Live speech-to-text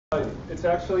It's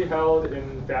actually held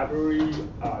in February,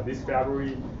 this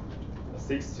February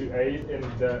 6th to 8th, in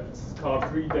it's called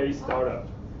 3-Day Startup.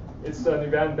 It's an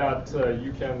event that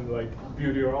you can like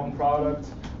build your own product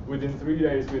within 3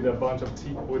 days with a bunch of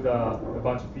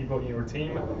people in your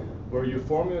team, where you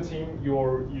form your team,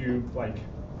 you like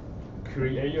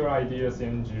create your ideas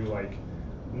and you like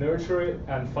nurture it,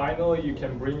 and finally you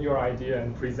can bring your idea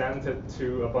and present it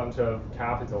to a bunch of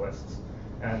capitalists,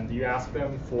 and you ask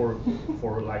them for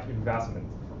like investment.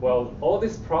 Well, all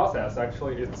this process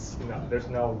actually, there's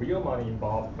no real money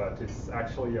involved, but it's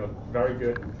actually a very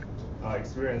good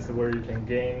experience where you can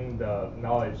gain the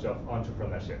knowledge of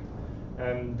entrepreneurship.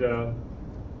 And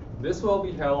this will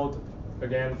be held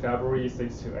again February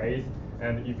 6th to 8th.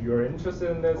 And if you're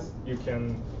interested in this, you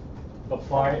can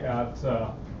apply at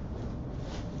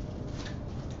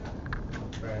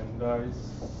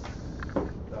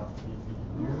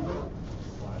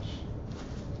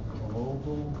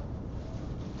brandeis.edu/global/3ds.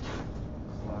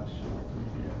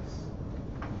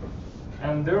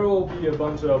 And there will be a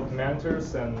bunch of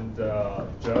mentors and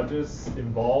judges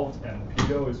involved, and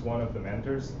Peter is one of the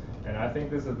mentors. And I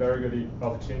think this is a very good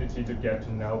opportunity to get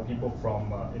to know people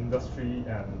from industry,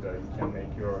 and you can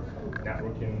make your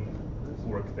networking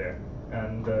work there.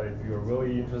 And if you're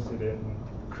really interested in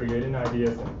creating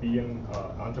ideas and being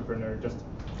an entrepreneur, just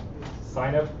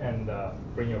sign up and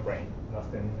bring your brain.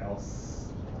 Nothing else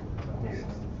needed.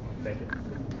 Thank you.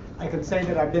 I can say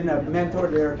that I've been a mentor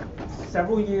there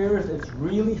several years. It's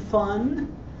really fun.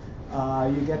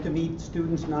 You get to meet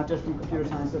students not just from computer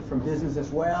science, but from business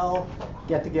as well.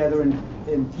 Get together in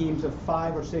teams of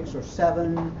 5 or 6 or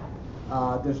 7.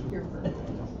 Yeah,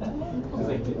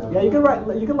 you can write.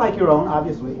 You can like your own,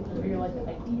 obviously.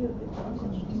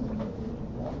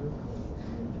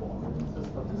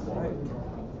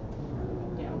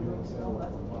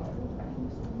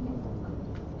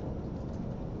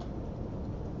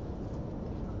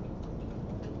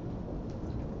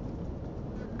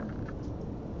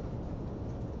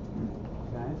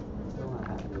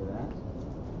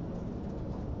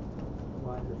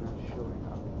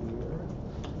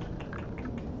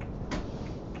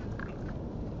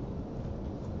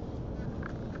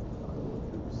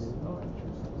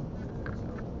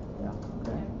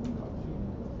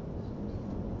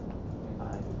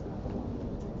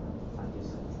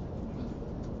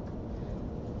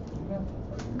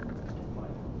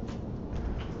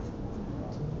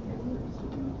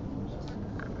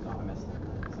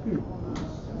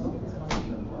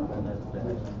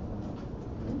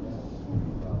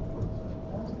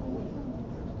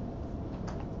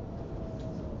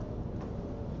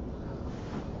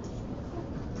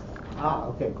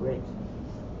 Okay, great.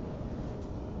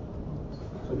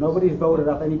 So nobody's voted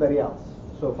up anybody else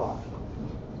so far.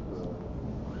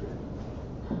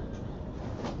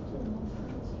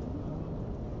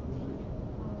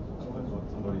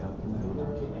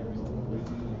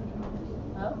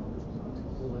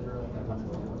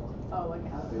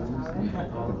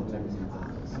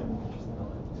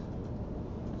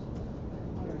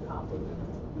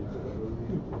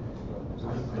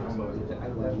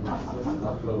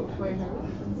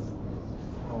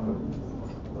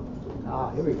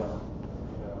 Here we go.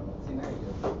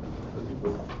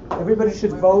 Everybody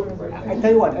should vote. I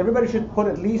tell you what, everybody should put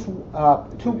at least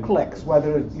 2 clicks,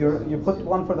 whether you put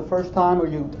one for the first time or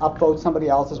you upvote somebody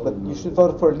else's, but you should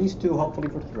vote for at least 2, hopefully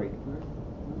for 3.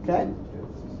 Okay?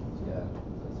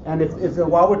 And if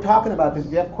while we're talking about this,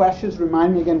 if you have questions,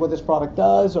 remind me again what this product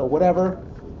does or whatever.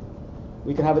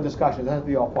 We can have a discussion. It doesn't have to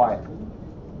be all quiet.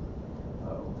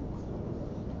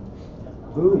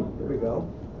 Boom. There we go.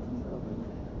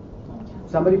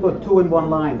 Somebody put 2 in one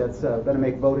line. That's going to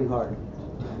make voting hard.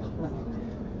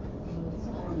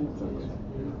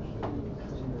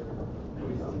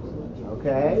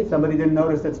 Okay. Somebody didn't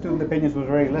notice that student opinions was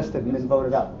already listed and didn't vote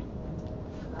it up.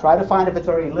 Try to find if it's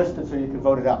already listed so you can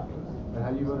vote it up. And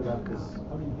how do you vote it up? Because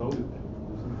how do you vote it?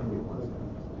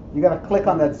 You got to click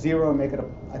on that 0 and make it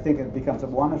I think it becomes a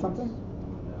 1 or something?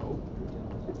 No.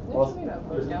 Well,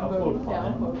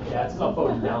 Downvote. Yeah, it's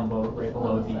upvote and downvote right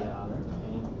below the.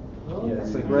 Yeah,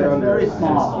 it's like right under. Very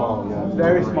small. Yeah.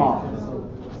 Very small.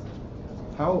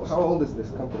 How old is this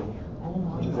company?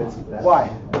 Why?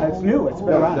 It's new. It's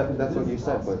been around. That's what you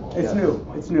said, but It's new.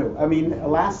 It's new. I mean,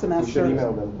 last you semester. should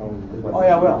email them. Oh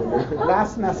yeah, well,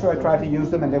 last semester I tried to use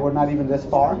them and they were not even this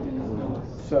far.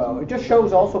 So it just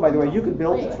shows also, by the way, you can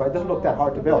build this, right? It doesn't look that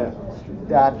hard to build.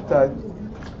 That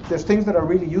there's things that are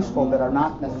really useful that are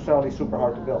not necessarily super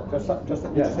hard to build. Just an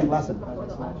interesting lesson.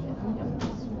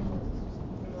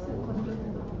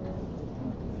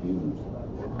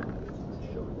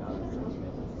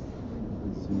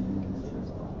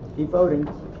 Keep voting.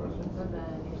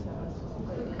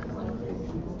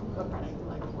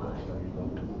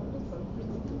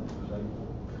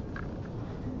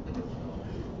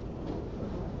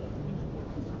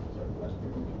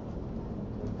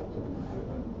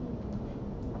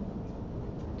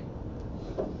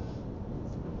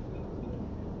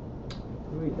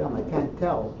 Really dumb. I can't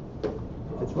tell if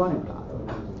it's running or not.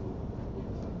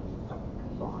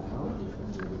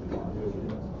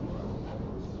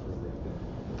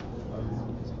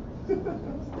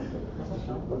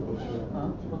 Huh?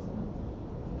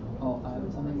 Oh,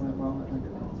 something went wrong with my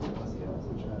computer.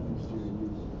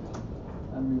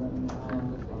 I'm rerunning it.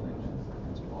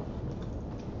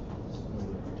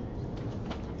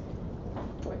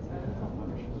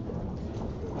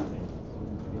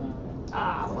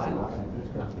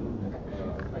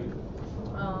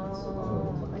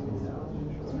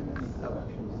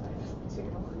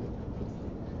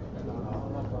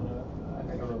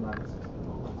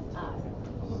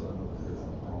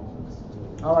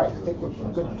 All right, I think we're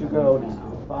good to go now.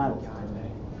 Finally.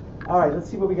 All right, let's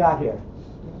see what we got here.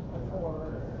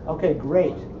 Okay,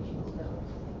 great.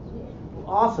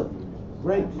 Awesome.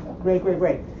 Great.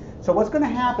 So what's going to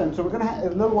happen, so we're going to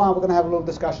in a little while, we're going to have a little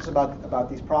discussions about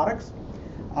these products.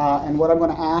 And what I'm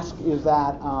going to ask is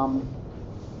that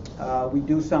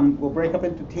we'll break up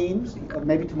into teams,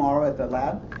 maybe tomorrow at the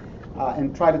lab,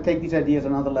 and try to take these ideas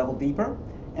another level deeper.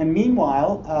 And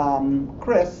meanwhile,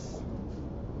 Chris,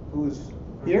 who's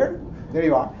here, there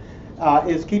you are,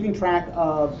 is vaguely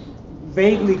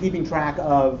keeping track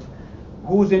of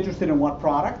who's interested in what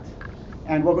product.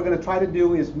 And what we're going to try to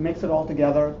do is mix it all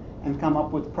together and come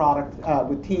up with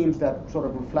with teams that sort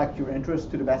of reflect your interests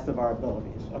to the best of our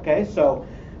abilities. Okay, so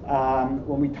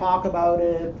when we talk about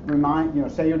it,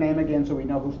 say your name again so we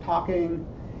know who's talking,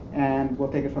 and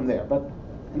we'll take it from there. But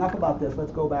enough about this.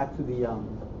 Let's go back to the.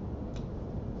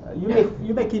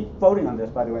 You may keep voting on this,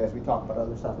 by the way, as we talk about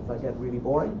other stuff. If I get really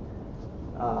boring,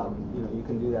 you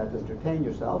can do that to entertain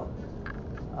yourself.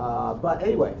 But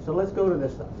anyway, so let's go to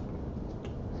this stuff.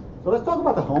 So let's talk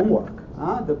about the homework.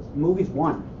 The movie's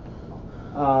one.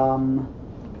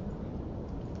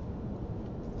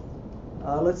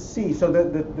 Let's see. So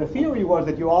the theory was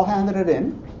that you all handed it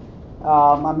in.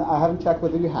 I haven't checked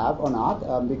whether you have or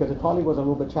not, because it probably was a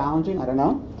little bit challenging. I don't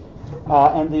know.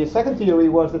 And the second theory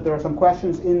was that there are some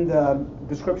questions in the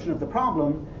description of the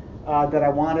problem that I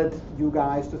wanted you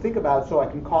guys to think about, so I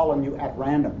can call on you at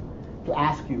random to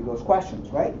ask you those questions,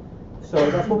 right?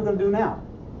 So that's what we're going to do now.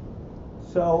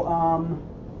 So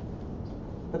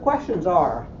the questions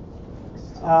are,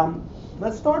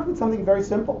 let's start with something very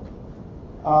simple.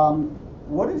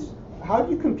 How do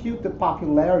you compute the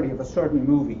popularity of a certain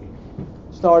movie?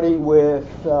 Starting with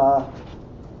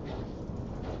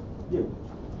you.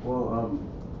 Well,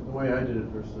 the way I did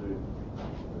it personally,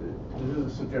 this is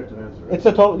a subjective answer. Right? It's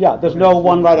a total, yeah, there's no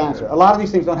one right answer. A lot of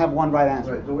these things don't have one right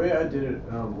answer. Right, the way I did it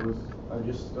was I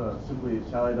just simply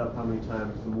tallied up how many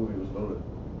times the movie was voted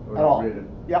or rated.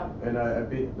 Yep. And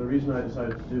the reason I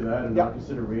decided to do that and not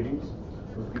consider ratings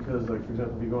was because, like, for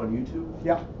example, if you go on YouTube,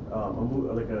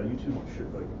 like a YouTube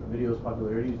video's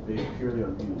popularity is based purely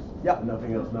on views. Yep.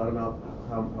 Nothing else, not about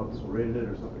how people rated it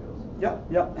or something else. Yep.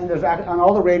 And and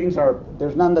all the ratings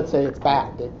there's none that say it's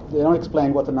bad. They don't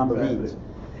explain what the number means.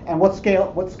 And what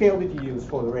scale did you use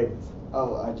for the ratings?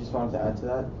 Oh, I just wanted to add to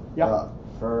that. Yeah.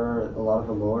 For a lot of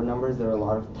the lower numbers, there are a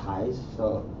lot of ties,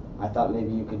 so I thought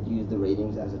maybe you could use the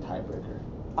ratings as a tiebreaker.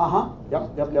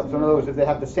 Yep. So in other words, if they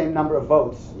have the same number of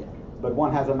votes, but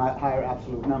one has a higher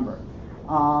absolute number.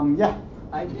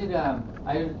 I did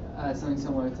something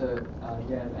similar to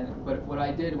Dan, but what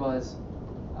I did was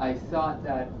I thought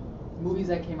that movies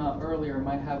that came out earlier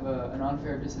might have an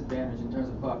unfair disadvantage in terms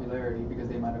of popularity because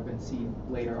they might have been seen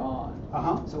later on.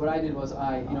 So what I did was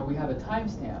we have a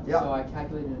timestamp, so I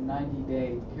calculated a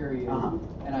 90-day period,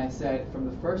 and I said from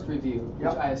the first review,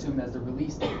 which I assumed as the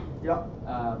release date,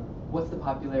 what's the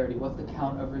popularity, what's the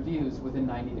count of reviews within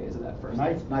 90 days of that first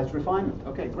Nice refinement.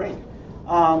 Okay, great.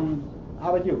 How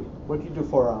about you? What did you do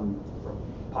for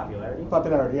Popularity?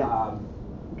 Popularity, yeah.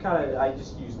 I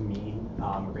just used mean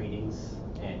ratings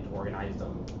and organized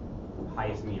them.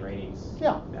 Highest mean ratings,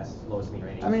 best, lowest mean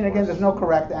ratings. I mean, again, there's no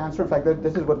correct answer. In fact,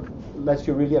 this is what lets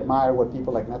you really admire what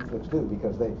people like Netflix do,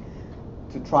 because to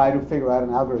try to figure out an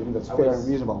algorithm that's fair and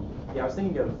reasonable. Yeah, I was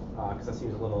thinking of, because that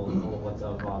seems a little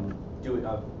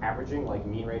of averaging, like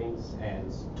mean ratings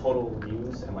and total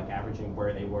reviews and like averaging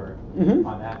where they were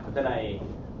on that. But then I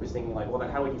was thinking like, well, then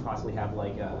how would you possibly have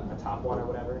like a top one or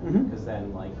whatever? Because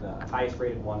then like the highest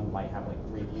rated one might have like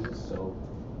 3 views, so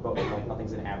but like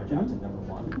nothing's gonna average out to number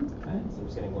 1, and so I'm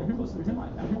just getting a little closer to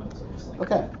that point. So just like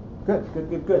okay,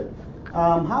 good.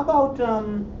 How about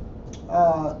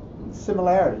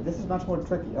Similarity. This is much more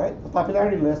tricky, right? The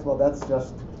popularity list, well, that's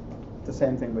just the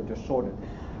same thing, but just sorted.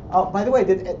 By the way,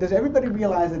 does everybody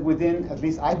realize that within, at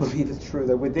least I believe it's true,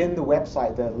 that within the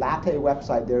website, the Latte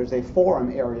website, there's a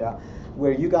forum area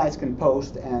where you guys can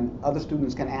post and other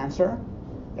students can answer?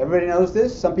 Everybody knows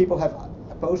this? Some people have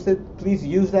posted. Please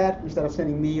use that instead of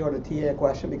sending me or the TA a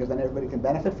question, because then everybody can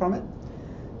benefit from it.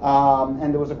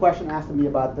 And there was a question asked of me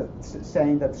about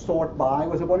saying that sort by.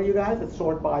 Was it one of you guys that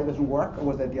sort by doesn't work, or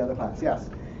was that the other class? Yes.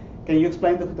 Can you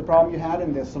explain the problem you had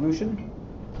and the solution?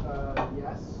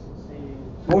 Yes.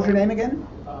 What was your name again?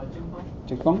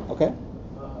 Jingfeng. Okay.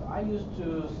 I used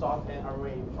to sort an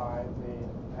array by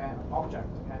an object,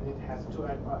 and it has two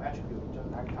attributes, just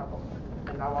like couple.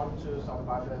 And I want to sort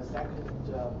by the second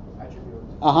attribute.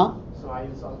 So I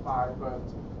use sort by, but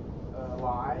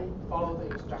why follow the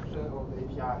instruction of the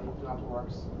API, it not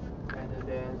works. And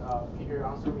then Peter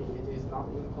answered me, it is not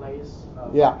in place.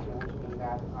 Which means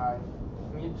that I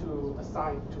need to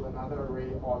assign to another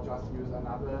array or just use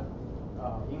another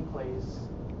in place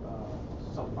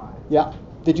sort by. Yeah.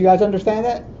 Did you guys understand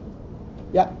that?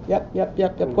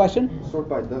 Yep. Question? Sort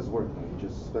by does work. You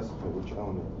just specify which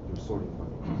element you're sorting by.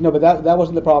 No, but that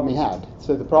wasn't the problem he had.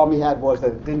 So the problem he had was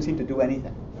that it didn't seem to do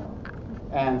anything.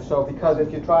 And so, because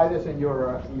if you try this in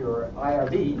your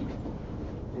IRB,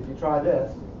 if you try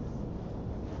this,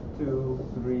 2,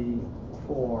 3,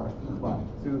 4,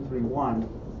 2, 3, 1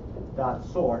 dot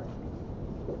sort.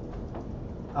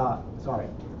 Sorry.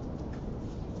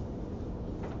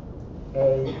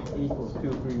 A equals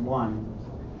 2, 3, 1,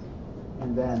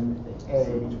 and then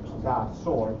A dot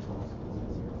sort,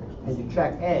 and you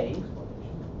check A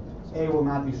will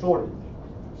not be sorted.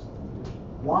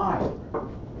 Why?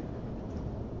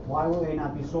 Why will A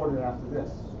not be sorted after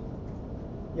this?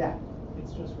 Yeah?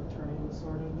 It's just returning the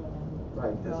sorted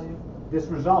value. This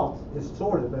result is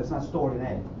sorted, but it's not stored in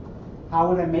A. How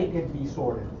would I make it be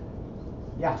sorted?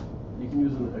 Yeah? You can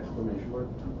use an exclamation mark.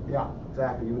 Yeah,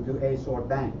 exactly. You would do A sort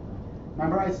bang.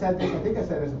 Remember I said this, I think I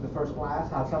said this in the first class,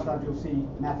 how sometimes you'll see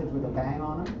methods with a bang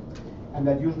on them, and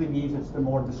that usually means it's the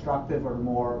more destructive or the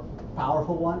more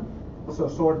powerful one. So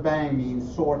sort bang means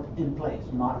sort in place,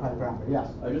 modify the parameter. Yes?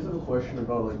 I just have a question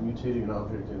about like mutating an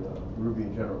object in Ruby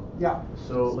in general. Yeah.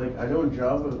 So like I know in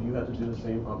Java, if you had to do the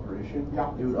same operation,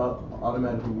 it would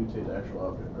automatically mutate the actual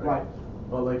object, right? Right.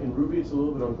 But like in Ruby, it's a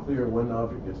little bit unclear when the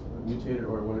object gets mutated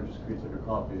or when it just creates like a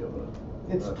copy of it.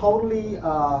 It's totally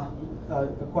a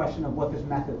question of what this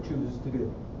method chooses to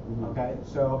do. Okay,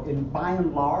 so by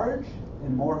and large,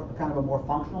 in more kind of a more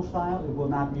functional style, it will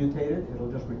not mutate it.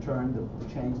 It'll just return the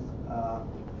changed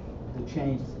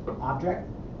object.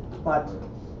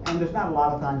 And there's not a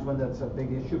lot of times when that's a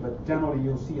big issue, but generally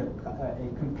you'll see a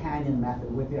companion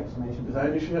method with the exclamation. Because I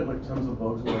initially had like tons of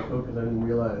bugs in my code because I didn't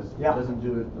realize it doesn't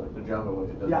do it like the Java way.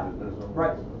 It does it.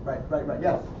 Right.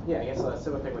 Yes. Yeah, I guess a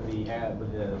similar thing with the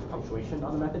punctuation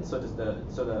on the method. So does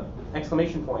the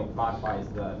exclamation point modifies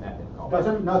the method call? It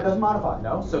doesn't modify.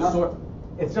 No. So sort.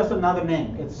 It's just another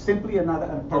name. It's simply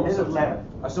another permitted letter.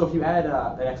 So if you add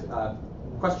an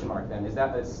question mark, then is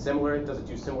that similar? Does it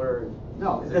do similar?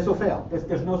 No, this will fail.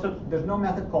 There's no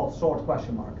method called sort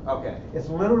question mark. Okay. It's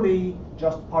literally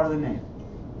just part of the name.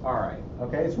 All right.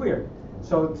 Okay, it's weird.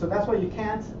 So that's why you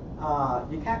can't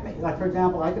make, like for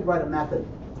example, I could write a method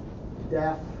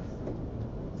def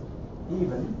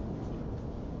even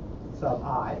sub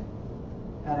I,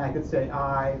 and I could say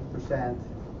I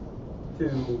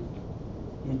 %2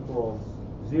 equals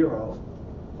 0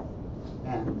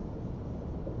 n,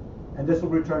 and this will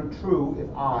return true if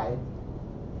I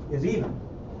is even,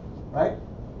 right?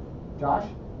 Josh?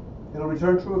 It'll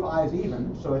return true if I is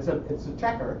even, so it's a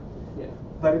checker,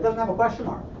 but it doesn't have a question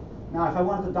mark. Now, if I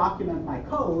wanted to document my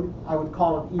code, I would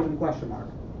call it even question mark,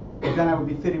 but then I would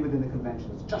be fitting within the convention.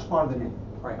 It's just part of the name.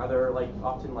 Right. Are there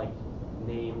often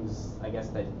names, I guess,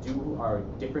 that are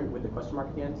different with the question mark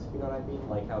at the end? You know what I mean?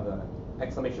 Like how the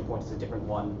exclamation point is a different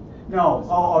one. No.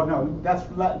 No. That's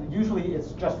usually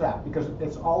it's just that, because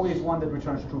it's always one that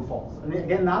returns true false. And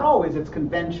again, not always. It's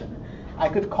convention. I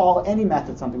could call any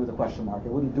method something with a question mark.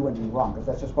 It wouldn't do anything wrong because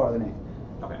that's just part of the name.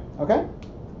 Okay. Okay.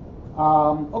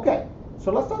 Okay.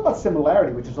 So let's talk about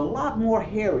similarity, which is a lot more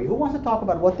hairy. Who wants to talk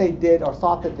about what they did or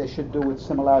thought that they should do with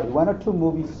similarity? One or two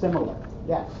movies similar?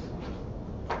 Yes.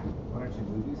 One or two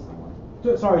movies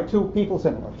similar? Sorry, two people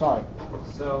similar. Sorry.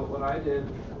 So what I did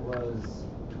was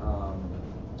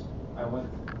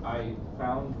I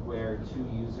found where two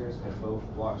users had both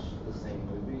watched the same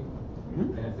movie,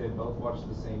 and if they both watched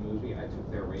the same movie, I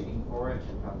took their rating for it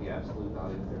and found the absolute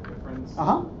value of their difference,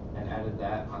 and added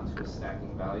that onto a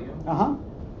stacking value.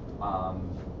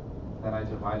 then I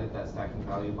divided that stacking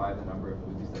value by the number of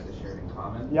movies that they shared in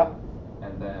common. Yep.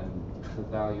 And then the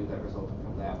value that resulted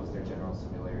from that was their general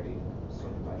similarity,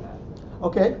 sorted by that.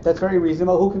 Okay, that's very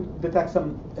reasonable. Who can detect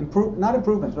some not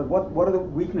improvements, but what are the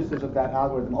weaknesses of that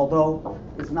algorithm? Although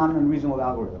it's not an unreasonable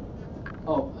algorithm.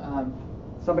 Oh,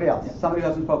 somebody else. Yeah. Somebody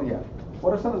hasn't spoken yet.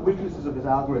 What are some of the weaknesses of this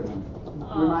algorithm?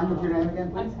 Remind me of your name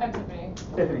again, please. I'm Tiffany.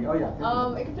 Tiffany. Oh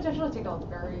yeah. It could potentially take a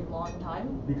very long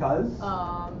time. Because?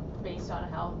 Based on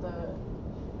how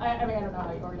I mean, I don't know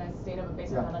how you organize this data, but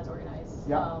based on how that's organized.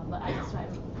 Yeah. The average time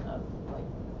of like.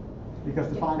 Because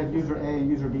to find if user A and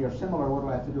user B are similar, what do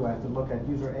I have to do? I have to look at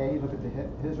user A, look at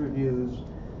his reviews,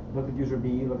 look at user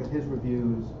B, look at his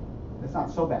reviews. It's not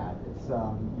so bad. It's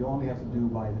you only have to do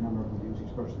by the number of reviews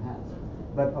each person has.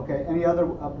 But okay, any other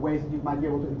ways that you might be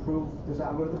able to improve this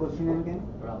algorithm? What's your name again?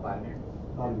 Vladimir.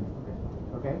 Vladimir.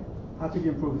 Okay. How could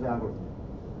you improve this algorithm?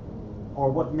 Or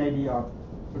what maybe are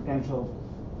potential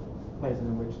places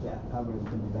in which that algorithm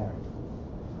can be better?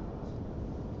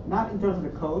 Not in terms of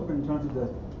the code, but in terms of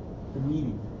the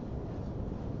meaning.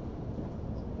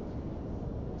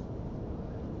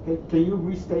 Okay, can you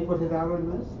restate what his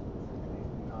algorithm is?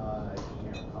 I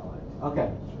can't recall it. Okay.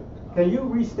 Can you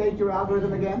restate your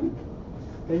algorithm again?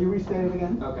 Can you restate it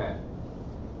again? Okay.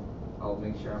 I'll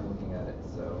make sure I'm looking at it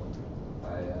so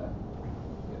I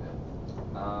get it.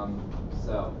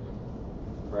 So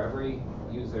for every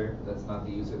user that's not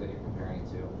the user that you're comparing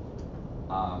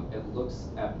to, it looks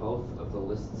at both of the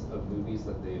lists of movies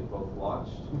that they both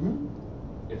watched. Mm-hmm.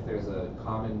 If there's a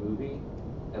common movie,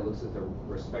 it looks at the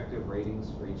respective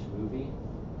ratings for each movie.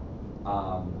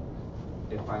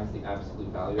 It finds the absolute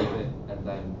value of it and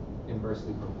then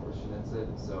inversely proportionates it.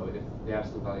 So if the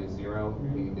absolute value is 0,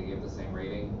 meaning they give the same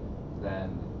rating,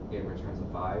 then it returns a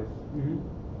 5.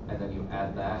 And then you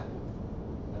add that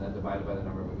and then divide it by the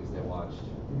number of movies they watched.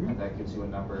 And that gives you a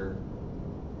number,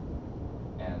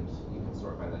 and you can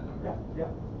sort by that number. Yeah.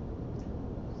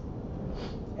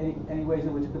 Any ways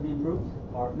in which it could be improved?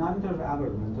 Or not in terms of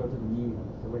algorithm, in terms of the meaning,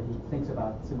 the way he thinks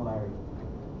about similarity.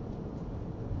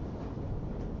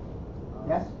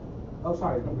 Yes? Oh,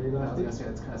 sorry. Were you going to I was going to say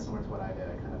that's kind of similar to what I did.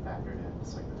 I kind of factored in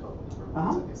just like the total number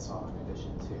of movies that they saw in addition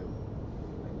to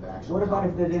like the actual. What about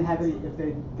if they didn't have any? If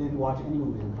they didn't watch any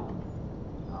movies in common?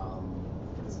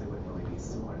 Because they wouldn't really be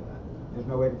similar to that. There's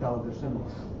no way to tell if they're similar.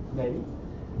 Maybe.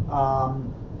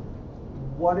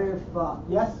 What if?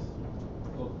 Yes.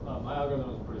 Well, my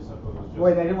algorithm was pretty simple. It was just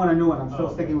Wait, I didn't want a new one. I'm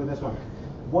still okay. sticking with this one.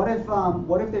 What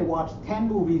if they watched 10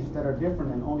 movies that are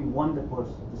different and only one that was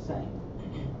the same?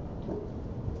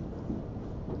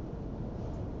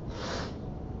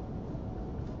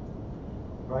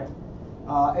 Right?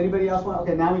 Anybody else want?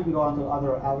 Okay, now we can go on to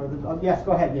other algorithms. Yes,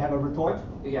 go ahead. You have a retort?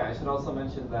 Yeah, I should also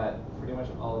mention that pretty much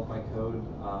all of my code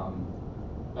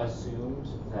assumed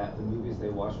that the movies they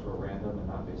watched were random and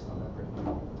not based on their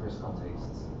personal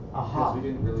tastes. Because we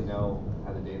didn't really know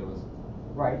how the data was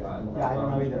gotten. Yeah, I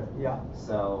don't know either. Yeah.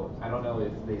 So I don't know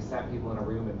if they sat people in a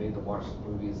room and made them watch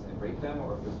movies and rate them,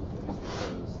 or if this was movies they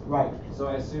chose. Right. So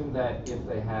I assumed that if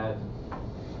they had,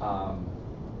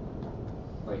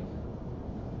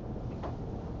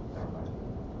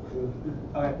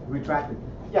 Okay, retracted.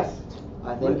 Yes.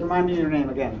 I think. Remind me your name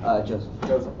again. Joseph.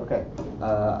 Joseph. Okay.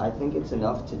 I think it's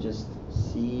enough to just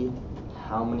see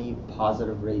how many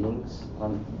positive ratings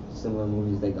on similar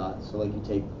movies they got. So like you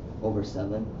take over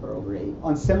 7 or over 8.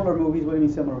 On similar movies? What do you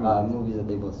mean similar movies? Movies that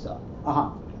they both saw.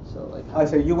 So like.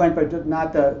 So you went, but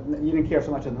not you didn't care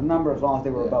so much of the number as long as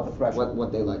they were above the threshold.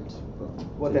 What they liked.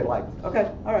 What they liked.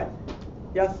 Okay. All right.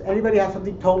 Yes. Anybody have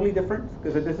something totally different?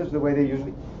 Because this is the way they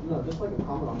usually. No, just like a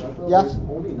comment on that though. Yes. There's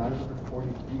only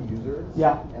 943 users.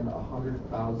 Yeah. And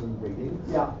 100,000 ratings.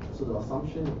 Yeah. So the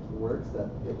assumption works that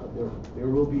there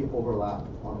will be overlap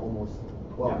on almost.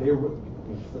 Well,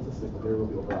 statistically there will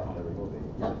be overlap on every movie.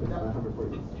 Yeah.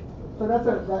 940. So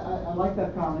I like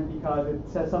that comment because it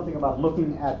says something about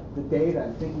looking at the data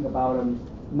and thinking about them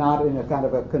not in a kind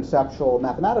of a conceptual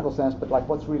mathematical sense, but like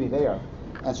what's really there.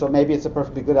 And so maybe it's a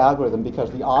perfectly good algorithm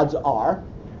because the odds are,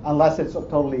 unless it's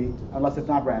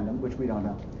not random, which we don't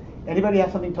know. Anybody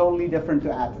have something totally different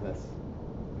to add to this?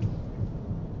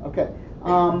 Okay.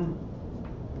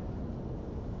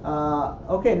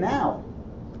 Okay, now,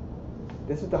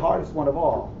 this is the hardest one of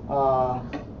all.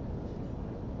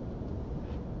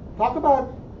 Talk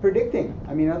about predicting.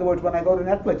 I mean, in other words, when I go to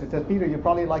Netflix, it says, Peter, you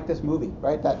probably like this movie,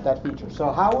 right? That feature.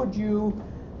 So how would you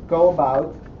go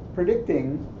about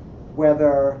predicting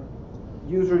whether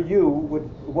user U would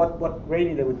what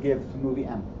rating they would give to movie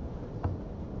M?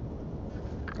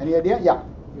 Any idea? Yeah.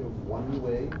 One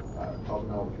way, probably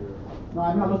not what you're. No,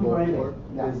 I'm not looking for anything.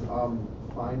 Is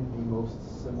find the most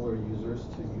similar users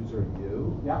to user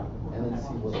U. Yeah. And then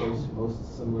see what those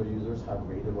most similar users have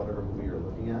rated whatever movie you're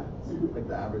looking at. Like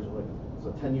the average, like,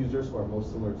 so 10 users who are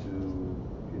most similar to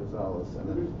Peter Zales, and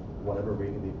then whatever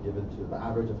rating they've given to the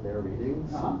average of their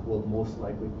ratings will most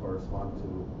likely correspond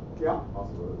to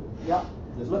possibility. Yeah.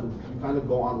 Just you kind of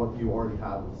go on what you already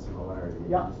have as similarity.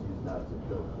 Yeah. And just use that to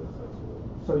build this actually.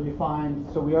 So you find,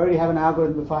 so we already have an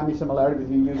algorithm to find the similarity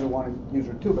between user 1 and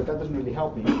user 2, but that doesn't really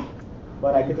help me.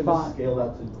 But I you can just find, scale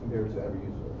that to compare it to every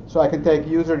user. so I can take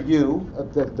user U,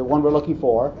 the one we're looking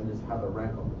for, And just have a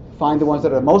rank them. find the ones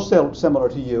that are most similar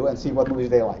to you, and see what movies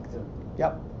they liked.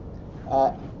 Yep.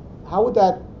 How would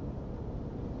that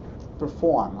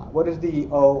perform? What is the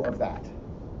O of that?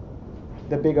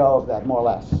 The big O of that, more or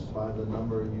less. By the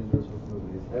number of users with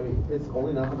movies. I mean, it's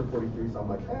only 943, so I'm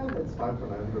like, it's fine for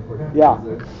 943 Yeah.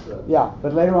 users. So. Yeah,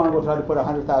 but later on we'll try to put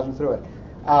 100,000 through it.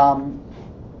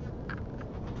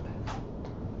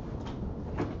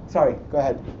 Sorry, go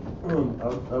ahead. I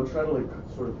would try to like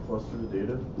sort of cluster the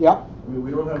data. Yeah. I mean,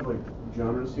 we don't have like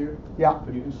genres here. Yeah.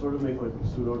 But you can sort of make like a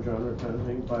pseudo genre kind of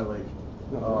thing by like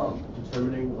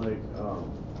determining like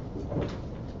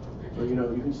so, you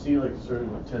know, you can see like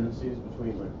certain like tendencies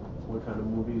between like what kind of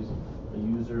movies a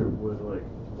user would like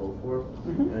vote for,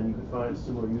 and you can find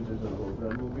similar users that vote for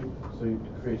that movie. So you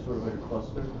can create sort of like a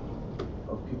cluster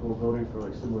of people voting for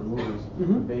like similar movies.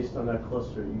 And based on that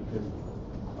cluster, you can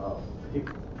pick.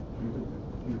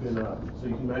 So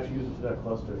you can match a user to that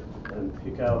cluster and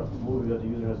pick out a movie that the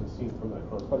user hasn't seen from that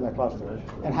cluster. From that cluster.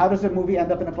 And how does a movie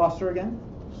end up in a cluster again?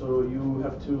 So you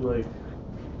have to like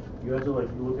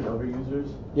look at other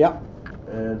users. Yeah.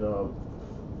 And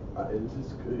it's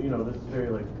just, you know, this is very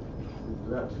like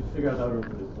that to figure out how to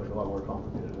do is like a lot more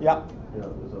complicated. Yeah. You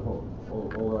know, there's a whole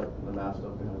lot of the math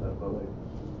stuff behind that, but like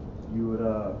you'd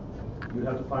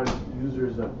have to find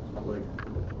users that like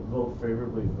vote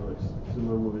favorably for like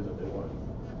similar movies that they want.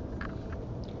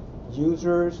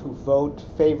 Users who vote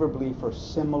favorably for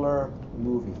similar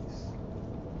movies.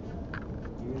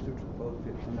 Users who vote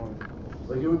for similar.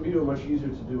 Like it would be much easier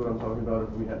to do what I'm talking about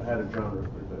if we had a genre,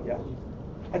 for example. Yeah.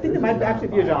 I think there might actually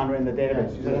be a genre in the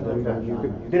database.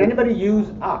 Did anybody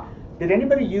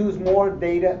use more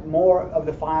data, more of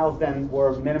the files than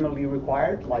were minimally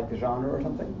required, like the genre or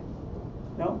something?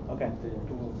 No? Okay.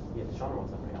 Yeah, the genre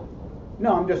ones are pretty helpful.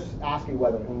 No, I'm just asking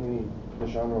whether. Only the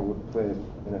genre would play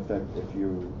in effect if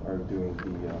you are doing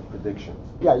the predictions.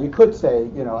 Yeah, you could say,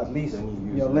 you know, at least,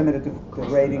 Then you know, limited to the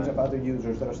ratings of other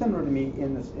users that are similar to me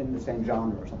in the same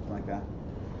genre or something like that.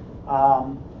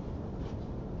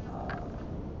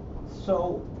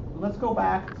 So let's go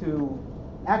back to,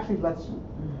 actually let's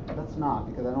not,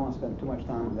 because I don't want to spend too much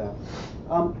time with that.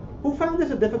 Who found this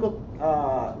a difficult,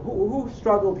 who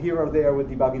struggled here or there with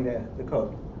debugging the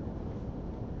code?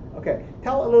 Okay,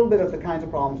 tell a little bit of the kinds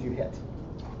of problems you hit.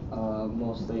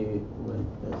 Mostly with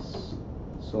this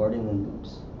sorting and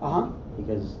loops.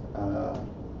 Because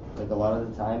like a lot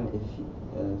of the time, if you,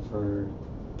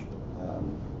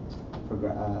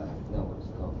 what's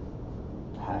it called?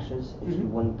 Hashes. If you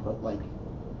wouldn't put like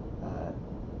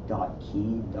dot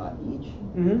key dot each,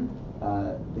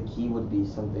 the key would be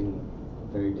something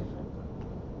very different.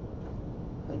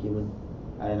 Like it would,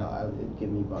 I don't know, it'd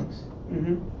give me bugs.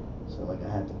 So like I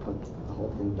had to put the whole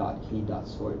thing dot key dot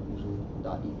sort, usually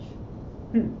dot each.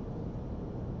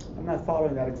 I'm not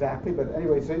following that exactly, but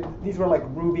anyway, so these were like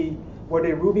Ruby. Were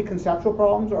they Ruby conceptual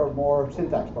problems or more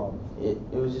syntax problems? It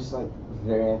was just like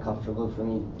very uncomfortable for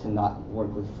me to not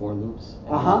work with for loops.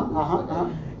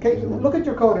 Okay, look at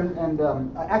your code and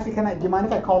actually, do you mind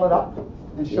if I call it up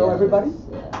and show everybody?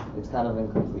 Yeah, it's kind of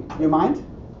incomplete. You mind?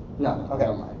 No, okay. I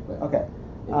don't mind. But okay.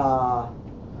 All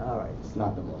right. It's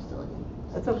not the most elegant.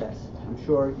 That's okay. I'm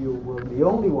sure you will be the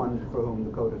only one for whom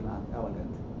the code is not elegant.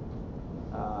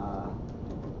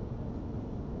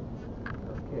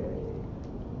 Okay.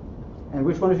 And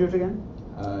which one is yours again?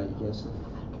 Yes.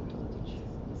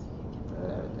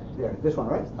 There, this one,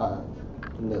 right?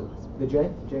 No. The J?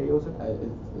 J Joseph?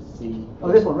 It's C. Oh,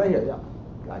 this one right here, yeah.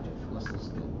 Gotcha. Must have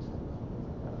skimmed.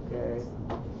 Okay.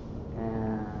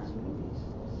 And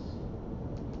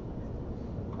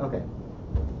okay.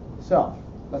 So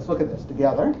let's look at this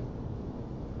together.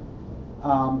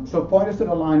 So point us to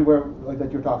the line where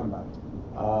that you're talking about.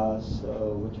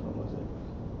 So which one was it?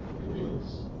 It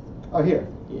was. Oh, here.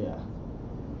 Yeah.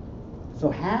 So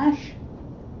hash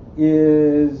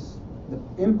is the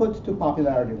input to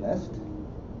popularity list.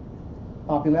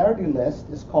 Popularity list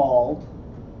is called.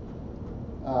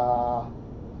 So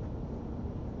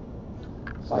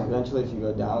eventually, if you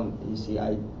go down, you see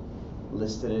I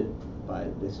listed it by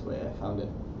this way. I found it.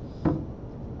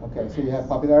 Okay, so you have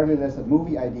popularity list of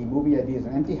movie ID. Movie ID is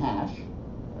an empty hash.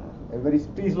 Everybody,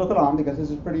 please look along because this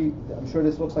is pretty. I'm sure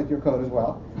this looks like your code as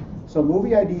well. So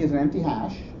movie ID is an empty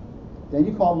hash. Then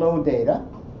you call load data,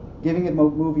 giving it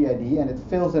movie ID, and it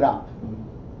fills it up.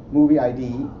 Movie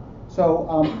ID.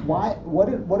 So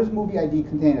what does movie ID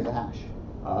contain as a hash?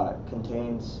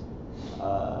 Contains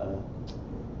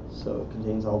so it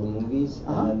contains all the movies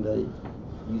and then the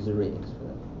user ratings for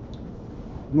them.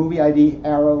 Movie ID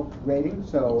arrow rating.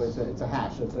 So it's a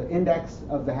hash. So it's the index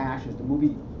of the hash is the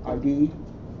movie ID.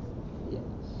 Yes.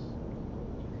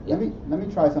 Let me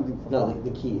try something for No, fun.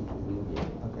 the key.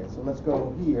 Okay, so let's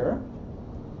go here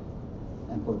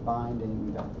and put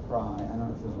binding.pry. I don't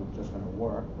know if this is just going to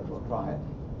work, but we'll try it.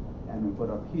 And we put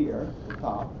up here at the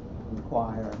top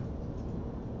require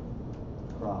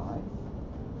pry.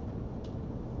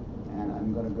 And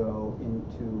I'm going to go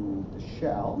into the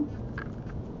shell.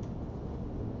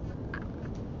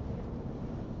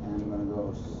 And I'm going to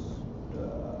go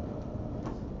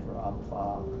drop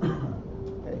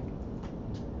okay.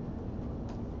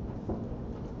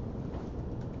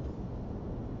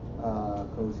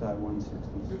 Cosi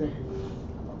 166.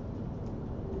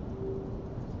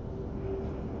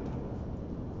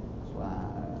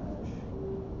 Slash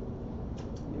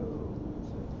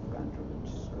Joseph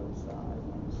Gantrovich Cosi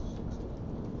 166.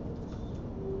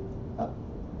 What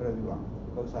did I do wrong?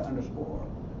 Cosi underscore.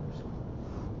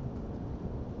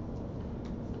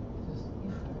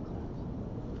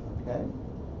 Okay.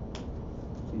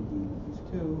 CD is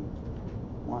 2,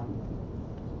 1.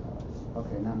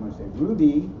 Okay, now I'm going to say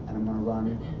Ruby, and I'm going to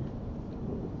run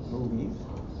movies.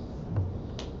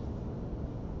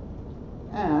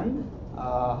 And,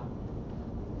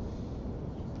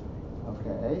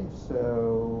 okay,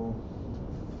 so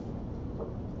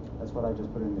that's what I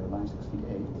just put in there, line 68.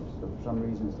 So for some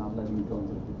reason it's not letting me go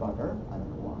into the debugger. I don't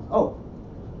know why.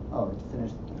 Oh, it's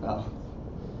finished. Oh.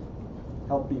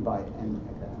 Help me by end.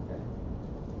 Okay.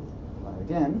 Try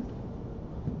again.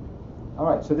 All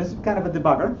right, so this is kind of a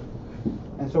debugger.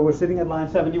 And so we're sitting at line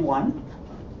 71.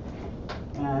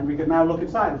 And we can now look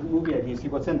inside of the movie ID and see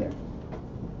what's in there.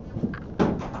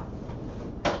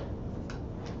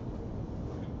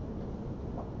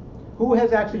 Who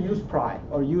has actually used pry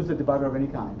or used a debugger of any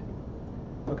kind?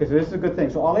 Okay, so this is a good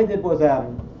thing. So all I did was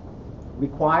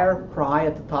require pry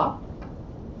at the top.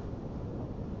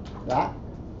 That.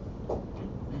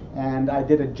 And I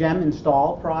did a gem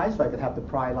install pry so I could have the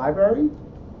pry library.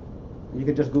 You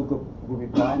could just Google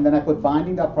pry. And then I put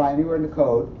binding.pry anywhere in the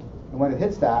code. And when it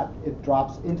hits that, it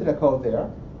drops into the code there.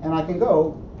 And I can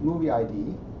go movie ID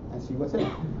and see what's in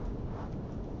it.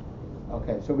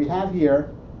 Okay, so we have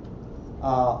here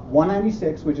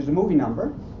 196, which is a movie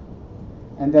number.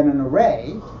 And then an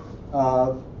array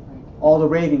of all the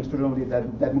ratings presumably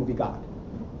that movie got.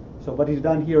 So what he's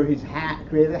done here, he's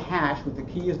created a hash with the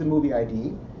key as the movie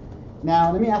ID.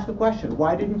 Now, let me ask a question.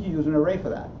 Why didn't you use an array for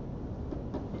that?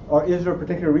 Or is there a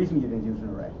particular reason you didn't use an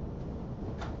array?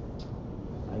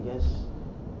 I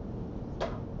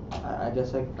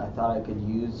guess I thought I could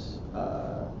use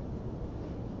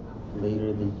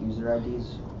later the user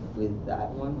IDs with that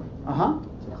one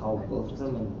to call both of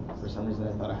them, and for some reason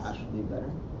I thought a hash would be better.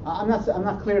 I'm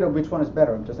not clear to which one is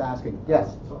better. I'm just asking.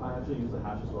 Yes. So I actually use the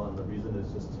hash as well, and the reason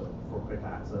is just for quick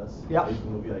access. Yeah. I use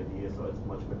the movie ID, so it's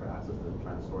much quicker access than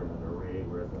trying to store in an array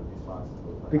where it's empty spots.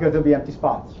 Because there'll be empty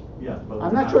spots. Yeah. But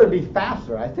I'm not sure it'd be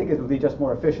faster. I think it would be just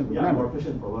more efficient with memory. More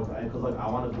efficient for look, because like I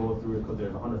want to go through it because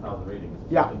there's 100,000 ratings.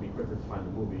 Yeah. It'd be quicker to find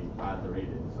the movie at the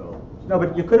rating. So. No,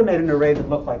 but you could have made an array that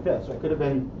looked like this. So it could have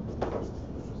been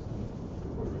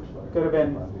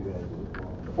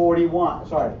 41.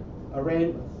 Sorry,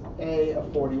 array A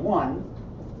of 41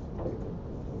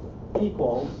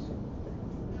 equals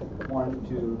 1,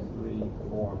 2, 3,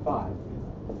 4, 5.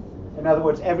 In other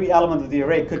words, every element of the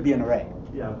array could be an array.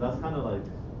 Yeah, that's kind of like.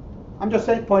 I'm just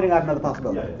pointing out another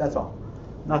possibility. Yeah. That's all.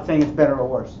 Not saying it's better or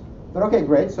worse. But okay,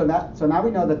 great. So now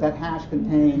we know that hash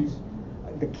contains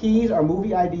the keys are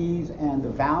movie IDs and the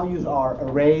values are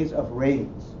arrays of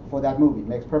ratings for that movie.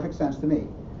 Makes perfect sense to me.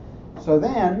 So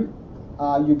then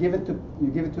you give it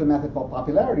to a method called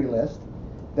popularity list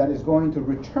that is going to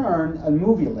return a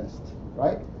movie list,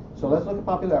 right? So let's look at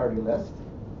popularity list.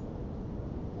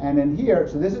 And in here,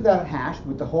 so this is that hash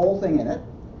with the whole thing in it.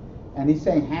 And he's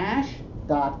saying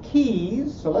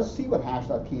hash.keys. So let's see what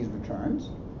hash.keys returns.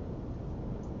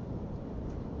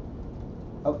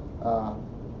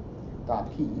 Dot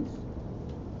keys.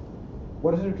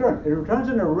 What does it return? It returns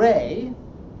an array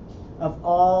of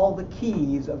all the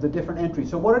keys of the different entries.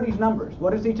 So what are these numbers?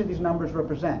 What does each of these numbers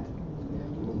represent?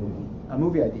 A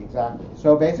movie ID, exactly.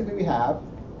 So basically we have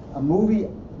a movie,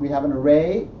 we have an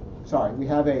array, we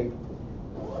have a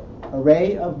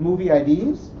array of movie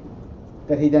IDs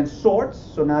that he then sorts.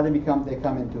 So now they come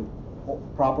into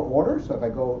proper order. So if I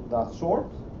go sort,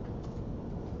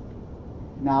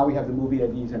 now we have the movie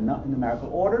IDs in numerical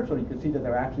order. So you can see that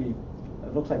they're actually,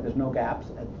 it looks like there's no gaps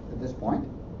at this point.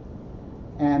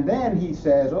 And then he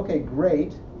says, okay,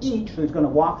 great, each, so he's going to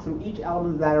walk through each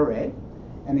element of that array.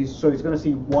 And he's going to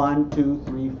see 1, 2,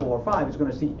 3, 4, 5. He's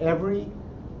going to see every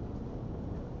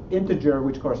integer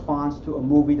which corresponds to a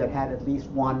movie that had at least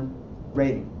one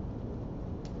rating.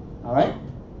 All right?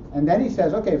 And then he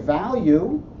says, okay,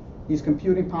 value, he's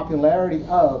computing popularity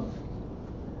of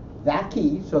that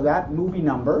key, so that movie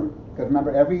number, because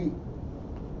remember every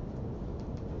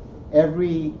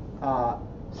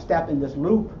step in this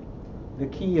loop, the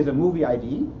key is a movie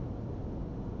ID,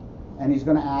 and he's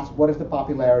going to ask what is the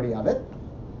popularity of it.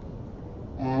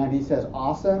 And he says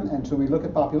awesome, and so we look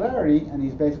at popularity, and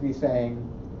he's basically saying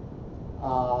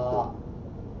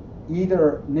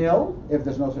either nil if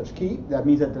there's no such key, that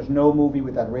means that there's no movie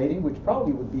with that rating, which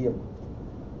probably would be a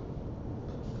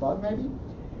bug maybe,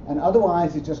 and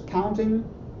otherwise he's just counting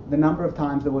the number of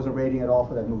times there was a rating at all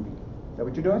for that movie. Is that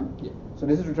what you're doing? Yeah. So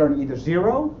this is returning either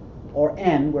 0 or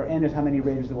n, where n is how many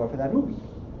ratings there were for that movie.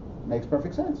 Makes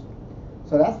perfect sense.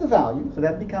 So that's the value, so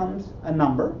that becomes a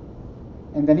number,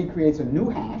 and then he creates a new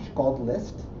hash called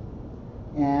list,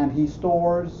 and he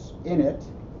stores in it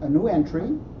a new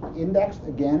entry, indexed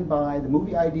again by the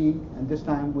movie ID, and this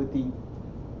time with the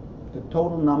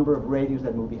total number of ratings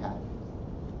that movie had.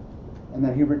 And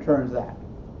then he returns that.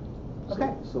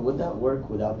 Okay. So would that work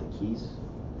without the keys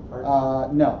part?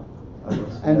 No. Okay, so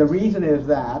And the that's- reason is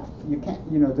that you can't,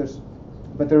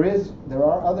 there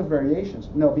are other variations.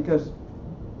 No, because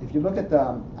if you look at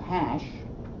the hash,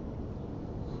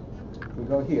 we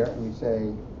go here and we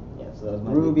say Yeah, so that was my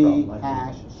big Ruby problem.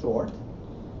 hash sort.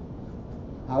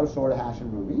 How to sort a hash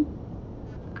in Ruby.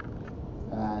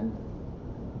 And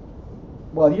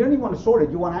well, you don't even want to sort it.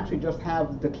 You want to actually just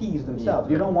have the keys themselves.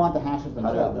 Yeah. You don't want the hashes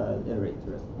How themselves. to iterate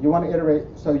through it. You want to iterate.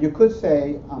 So you could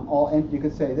say you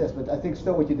could say this, but I think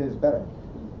still what you did is better.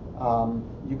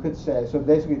 You could say, so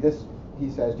basically this, he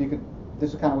says,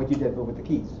 this is kind of what you did, but with the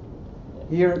keys.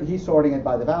 Here he's sorting it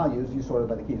by the values. You sort it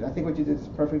by the keys. I think what you did is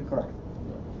perfectly correct.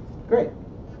 Great.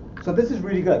 So this is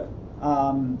really good.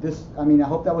 I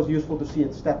hope that was useful to see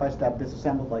it step by step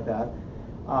disassembled like that.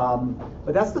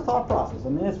 But that's the thought process. I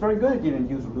mean, it's very good that you didn't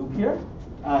use a loop here.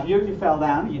 Here you fell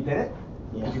down, you did it.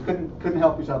 Yeah. You couldn't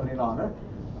help yourself any longer.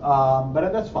 But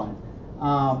that's fine.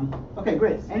 Okay,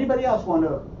 great. Anybody else want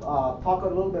to talk a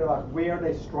little bit about where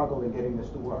they struggled in getting this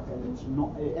to work? And it's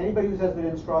not anybody who says they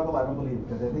didn't struggle, I don't believe it,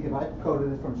 because I think if I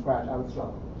coded it from scratch, I would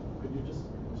struggle. Could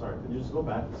you just go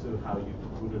back to how you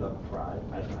booted up Fry?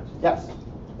 Yes.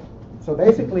 So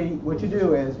basically, what you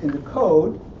do is in the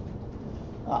code,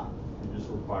 You just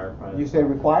require Fry. you say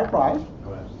require price.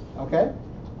 Okay. Okay,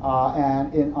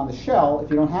 and on the shell, if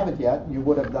you don't have it yet, you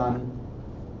would have done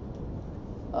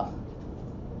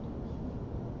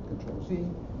Control C.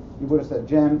 You would have said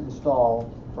gem install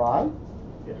fry.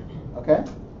 Yeah. Okay,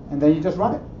 and then you just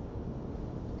run it.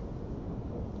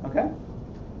 Okay.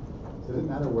 Does it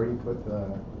matter where you put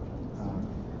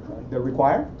The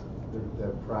require, the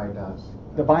pry dots?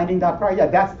 the binding.pry. Yeah,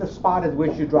 that's the spot at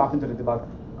which you drop into the debugger.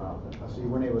 So you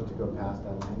weren't able to go past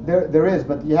that line? There is,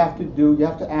 but you have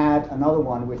to add another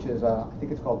one, which is I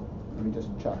think it's called. Let me just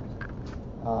check.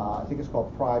 I think it's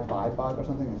called pry bug or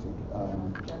something. Let's see.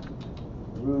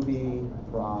 Ruby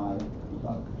pry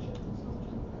debug.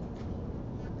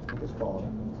 I think it's called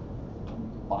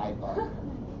bug.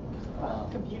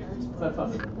 Computers.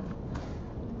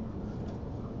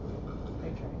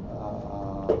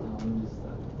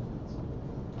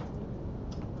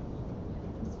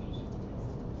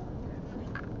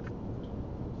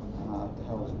 What the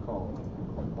hell is it called?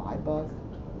 Bug?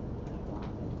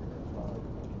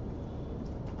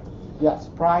 Yes,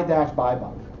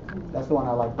 pry-bug. That's the one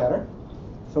I like better.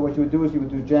 So what you would do is you would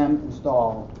do gem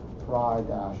install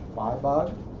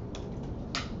pry-bug.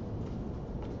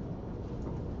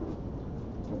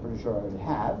 I'm pretty sure I already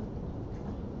have.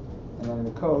 And then in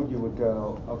the code you would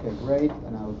go, okay, great,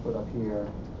 and I would put up here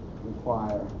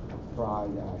require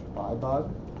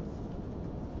pry-bug.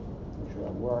 Make sure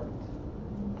that worked.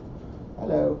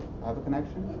 Hello, I have a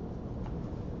connection.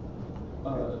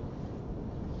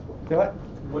 Do it.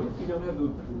 What if you don't have the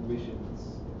permissions?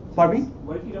 Pardon me?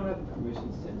 What if you don't have the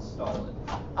permissions to install it?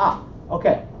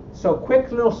 Okay. So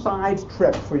quick little side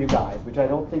trip for you guys, which I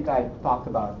don't think I talked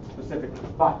about specifically.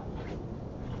 But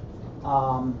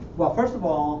well, first of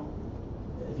all,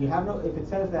 if it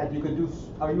says that you could do,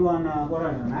 are you on what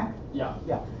are you on Mac? Yeah.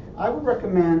 Yeah. I would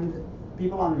recommend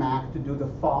people on Mac to do the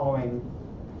following.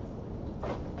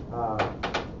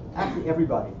 Actually,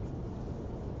 everybody.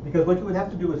 Because what you would have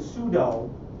to do is sudo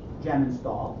gem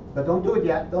install, but don't do it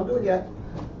yet, don't do it yet.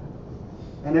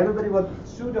 And everybody, what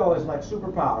sudo is like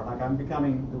superpower, like I'm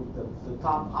becoming the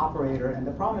top operator, and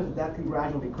the problem is that can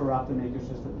gradually corrupt and make your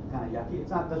system kind of yucky.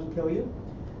 It's not, doesn't kill you,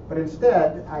 but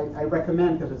instead, I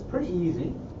recommend, because it's pretty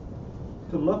easy,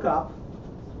 to look up,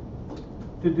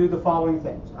 to do the following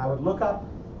things. I would look up,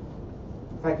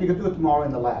 in fact, you can do it tomorrow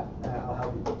in the lab, I'll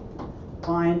help you.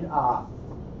 Find a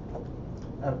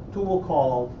tool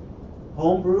called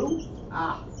Homebrew.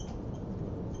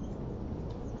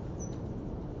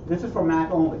 This is for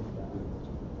Mac only.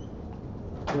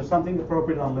 There's something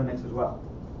appropriate on Linux as well.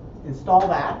 Install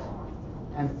that,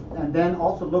 and then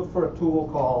also look for a tool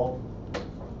called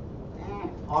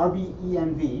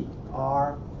RBENV,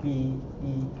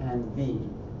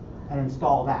 and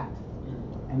install that.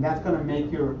 And that's going to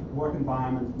make your work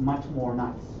environment much more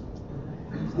nice.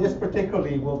 This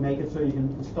particularly will make it so you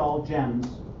can install gems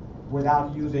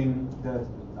without using the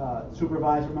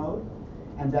supervisor mode.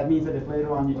 And that means that if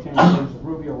later on you change things to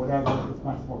Ruby or whatever, it's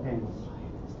much more painless.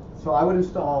 So I would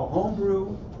install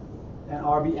Homebrew and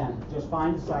RBN. Just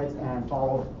find the sites and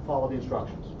follow the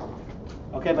instructions.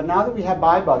 Okay, but now that we have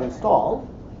ByBug installed,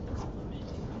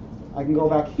 I can go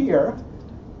back here,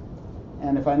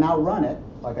 and if I now run it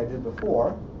like I did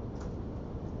before,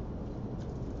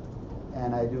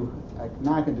 and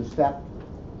now I can do step,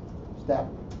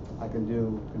 I can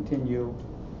do continue.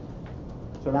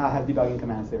 So now I have debugging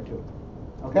commands there too.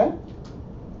 Okay?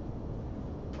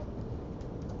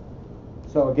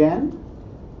 So again,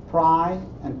 pry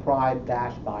and pry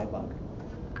dash ByBug.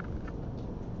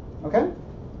 Okay?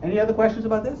 Any other questions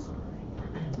about this?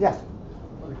 Yes?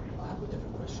 I have a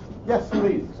different question. Yes,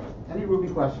 please. Any Ruby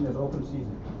question is open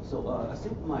season. So I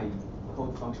think my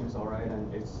code functions all right,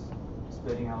 and it's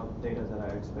spitting out data that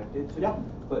I expected to. Yeah.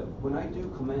 But when I do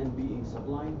command B in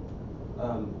Sublime,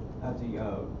 at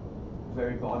the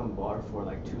very bottom bar for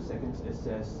like 2 seconds, it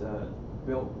says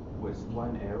built with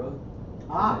one error.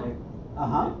 And it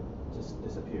just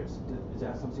disappears. Is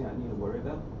that something I need to worry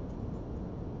about?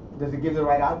 Does it give the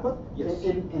right output? Yes.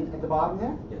 At the bottom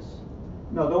there? Yes.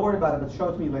 No, don't worry about it, but show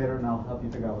it to me later and I'll help you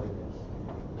figure out what it is.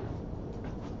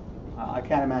 I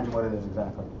can't imagine what it is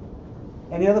exactly.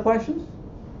 Any other questions?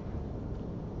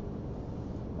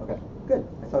 Okay, good.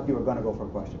 I thought you were going to go for a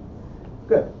question.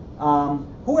 Good.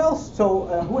 Who else? So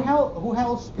who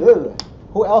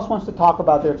else wants to talk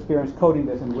about their experience coding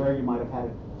this and where you might have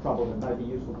had trouble that might be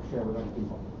useful to share with other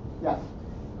people? Yes.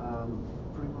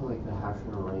 Pretty much like the hash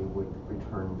array would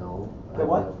return null. The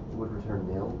what? Would return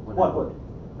nil. What would?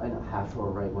 A hash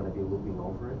array when I'd be looping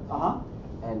over it.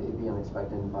 And it'd be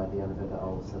unexpected, and by the end of it,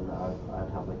 all of a sudden I'd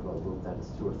have like a loop that is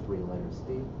 2 or 3 layers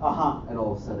deep. And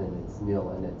all of a sudden it's nil,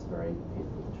 and it's very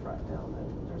painful to track down, and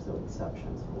there's no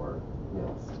exceptions for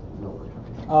nil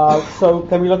return. So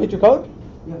can we look at your code?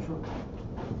 Yeah, sure.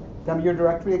 Tell me your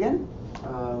directory again.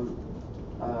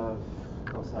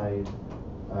 Cosi,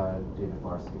 David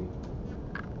Varsky.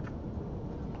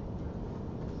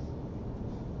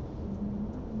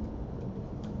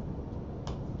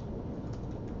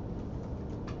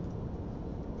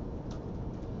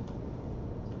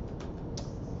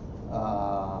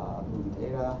 Movie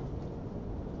data.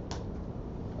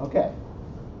 Okay.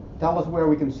 Tell us where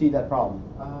we can see that problem.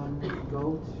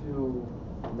 Go to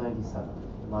 97,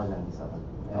 line 97.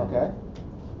 Okay.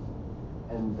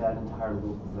 And that entire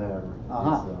loop there is,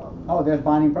 oh, there's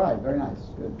binding pride. Very nice.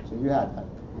 Good. So you had that.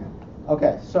 Yeah.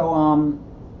 Okay. So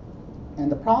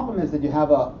and the problem is that you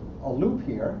have a loop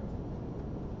here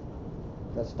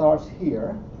that starts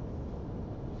here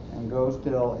and goes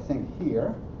till I think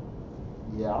here.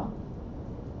 Yeah.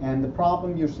 And the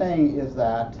problem you're saying is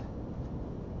that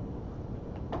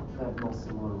most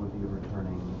similar would be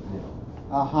returning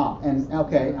nil. And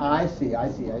okay, I see.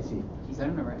 Is that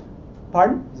an array?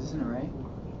 Pardon? Is this an array?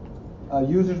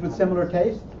 Users with similar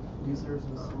taste? Users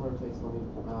with similar taste,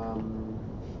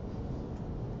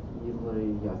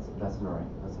 yes, that's an array.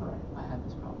 I had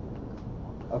this problem.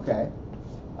 Okay.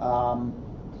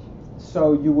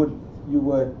 So you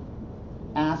would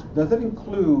ask, does it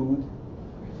include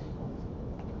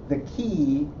the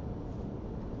key?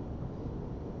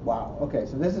 Wow. Okay.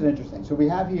 So this is interesting. So we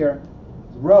have here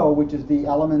row, which is the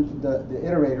element, the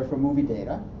iterator for movie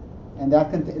data, and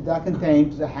that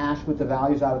contains a hash with the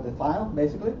values out of the file,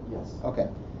 basically. Yes. Okay.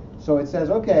 So it says,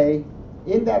 okay,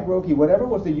 in that row key, whatever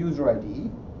was the user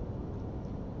ID.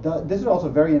 This is also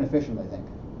very inefficient, I think,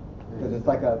 because it's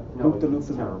like a loop-to-loop. It's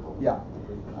terrible. Yeah.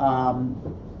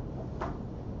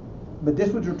 But this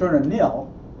would return a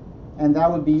nil, and that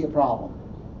would be a problem,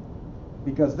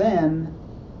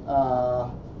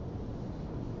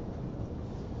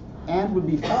 and would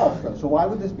be false though. So why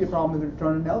would this be a problem with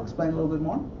return nil? Explain a little bit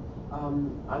more.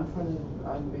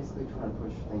 I'm basically trying to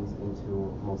push things into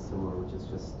most similar, which is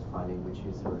just finding which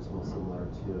user is most similar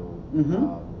to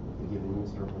the given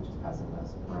user, which is passing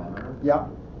as a parameter. Yeah.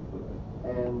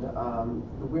 And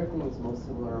the weird thing is most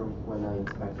similar when I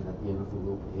inspect it at the end of the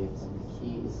loop, the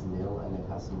key is nil and it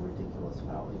has some ridiculous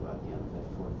value at the end of it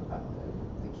for the value.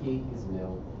 The key is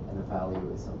nil and the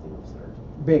value is something absurd.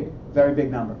 Big, very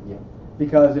big number. Yeah.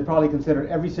 Because it probably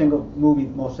considered every single movie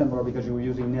most similar because you were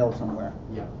using nil somewhere.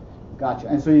 Yeah. Gotcha.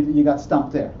 And so you got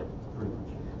stumped there. Pretty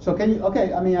much. So can you,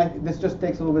 okay, I mean, this just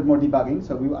takes a little bit more debugging,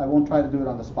 so I won't try to do it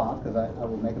on the spot because I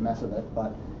will make a mess of it,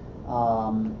 but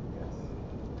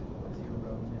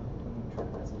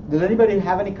does anybody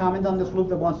have any comment on this loop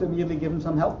that wants to immediately give him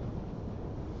some help?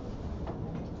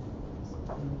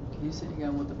 Can you say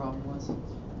again what the problem was?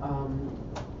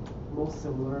 Most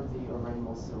similar, the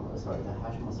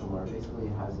hash most similar basically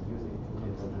has a user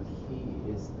input, but the key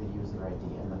is the user ID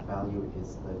and the value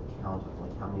is the count of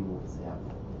like how many movies they have.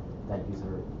 That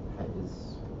user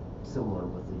is similar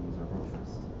with the user of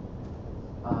interest.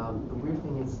 The weird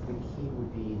thing is the key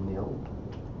would be nil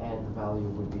and the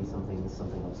value would be something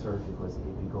absurd because it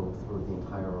would be going through the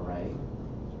entire array.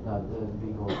 It would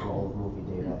be going through all of movie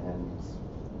data and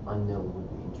a nil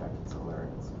would be injected somewhere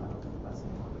and it's kind of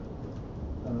messy.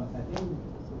 I think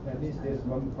at least there's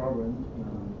one problem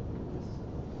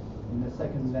in the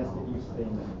second last if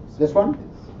statement. This one?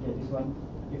 Yeah, this one.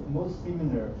 If most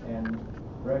similar and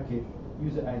bracket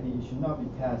user ID, it should not be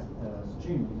passed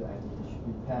string user ID. It should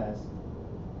be passed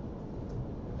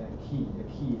a key. The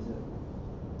key is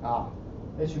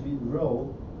that should be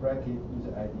row bracket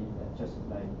user ID, just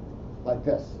like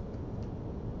this.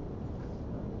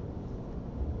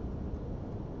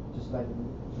 Just like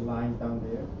the line down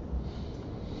there.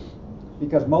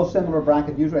 Because most similar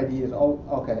bracket user ID is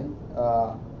okay.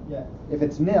 Yeah. If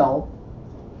it's nil,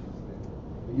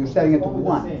 you're setting it to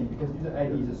 1. The same, because user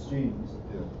ID is a string.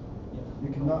 You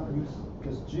cannot use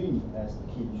the string as the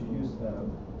key. You should use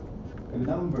a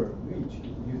number which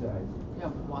user ID. Yeah,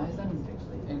 but why is that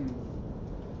in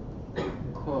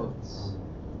quotes?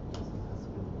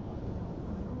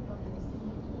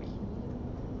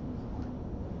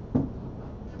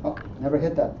 Oh, never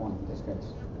hit that one in this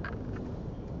case.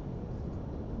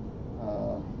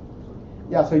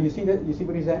 Yeah, so you see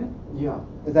what he's saying? Yeah.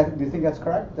 Do you think that's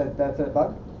correct? That's a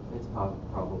bug? It's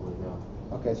probably,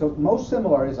 yeah. Okay, so most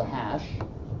similar is a hash,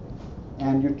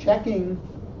 and you're checking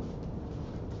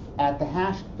at the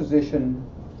hash position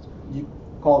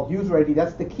called user ID.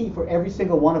 That's the key for every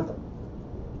single one of them.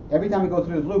 Every time you go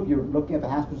through the loop, you're looking at the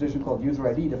hash position called user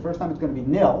ID. The first time it's going to be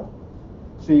nil,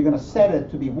 so you're going to set it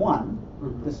to be 1.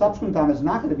 The subsequent time is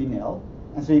not going to be nil,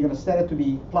 and so you're going to set it to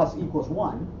be plus equals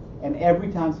 1. And every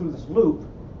time through this loop,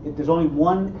 if there's only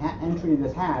one entry in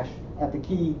this hash at the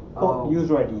key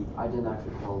user ID. I didn't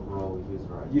actually call row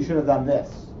user ID. You should have done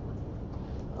this.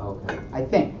 Okay. I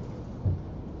think.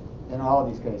 In all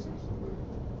of these cases.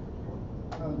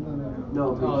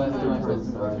 No,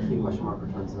 key question mark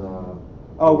returns.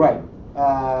 Oh, right.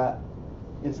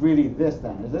 It's really this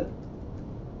then, is it?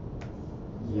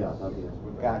 Yeah, that'd be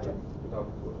it. Gotcha. Without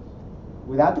the quotes.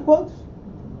 Without the quotes?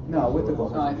 No, with the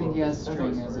quotes. No, I think he has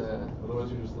string as a...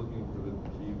 Otherwise you're just looking for the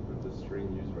key for the string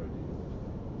user ID.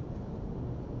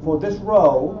 For this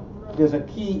row, there's a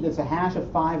key that's a hash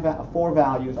of 4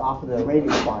 values off of the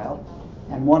radius file,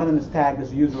 and one of them is tagged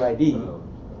as user ID.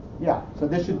 Yeah, so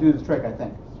this should do the trick, I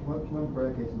think. One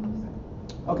bracket is missing.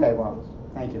 Okay, well,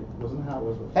 thank you. Wasn't how it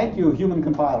was. Thank you, human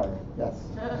compiler. Yes.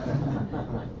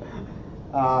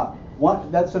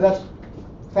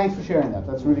 Thanks for sharing that.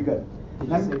 That's really good. Did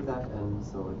you save that and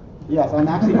so? Yes, I'm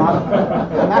actually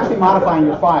modifying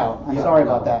your file. I'm sorry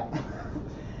about that.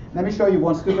 Let me show you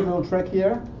one stupid little trick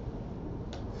here.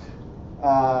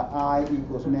 I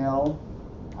equals nil,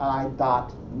 I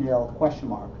dot nil question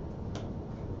mark.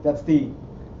 That's the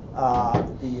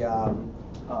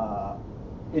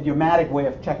idiomatic way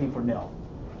of checking for nil.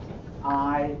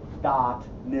 I dot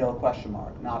nil question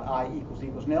mark, not I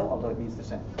equals nil, although it means the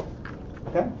same.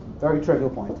 Okay, very trivial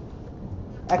point.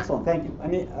 Excellent, thank you.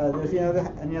 There's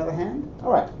any other hand?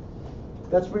 All right,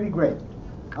 that's really great.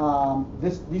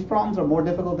 These problems are more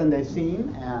difficult than they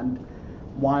seem, and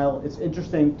while it's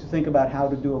interesting to think about how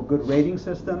to do a good rating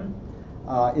system,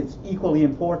 it's equally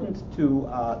important to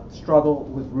struggle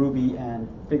with Ruby and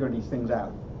figure these things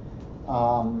out.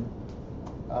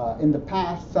 In the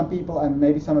past, some people, and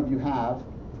maybe some of you have,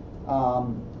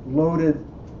 loaded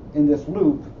in this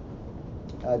loop,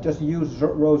 just used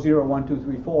row 0, 1, 2,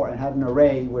 3, 4, and had an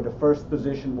array where the first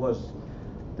position was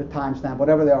the timestamp,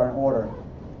 whatever they are in order.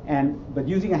 But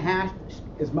using a hash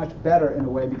is much better in a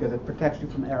way because it protects you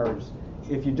from errors.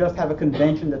 If you just have a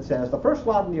convention that says the first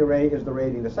slot in the array is the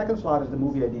rating, the second slot is the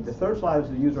movie ID, the third slot is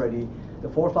the user ID, the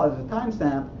fourth slot is the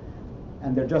timestamp,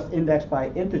 and they're just indexed by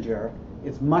integer,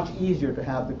 it's much easier to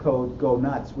have the code go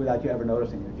nuts without you ever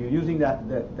noticing it. If you're using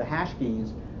the hash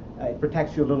keys, it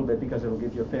protects you a little bit because it'll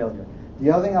give you a failure. The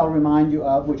other thing I'll remind you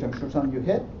of, which I'm sure some of you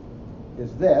hit,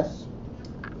 is this.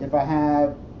 If I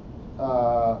have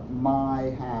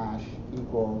my hash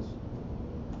equals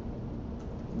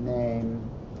name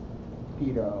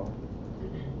pedo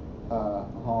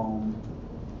home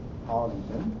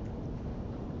Arlington,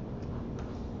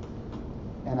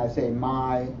 and I say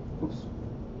my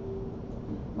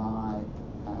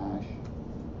hash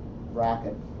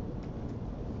bracket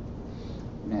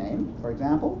name, for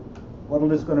example, what is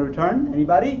this going to return?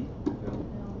 Anybody?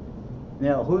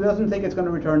 Nil. Who doesn't think it's going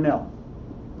to return nil?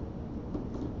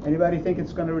 Anybody think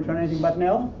it's going to return anything but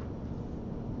nil?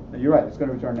 No, you're right, it's going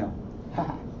to return nil.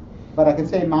 But I can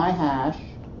say my hash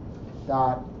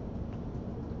dot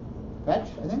fetch,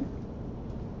 I think.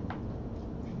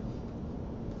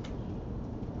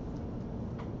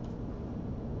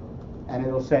 And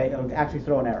it'll actually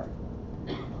throw an error.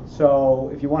 So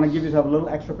if you want to give yourself a little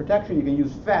extra protection, you can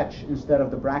use fetch instead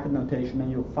of the bracket notation,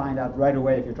 and you'll find out right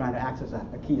away if you're trying to access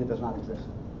a key that does not exist.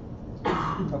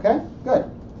 Okay? Good.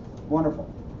 Wonderful.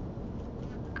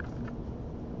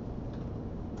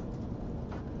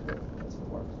 Good. That's what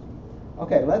works.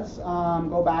 Okay, let's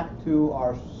go back to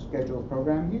our scheduled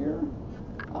program here.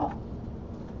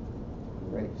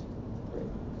 Great.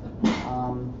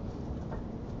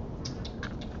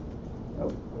 Oh,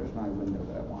 where's my window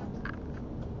that I want?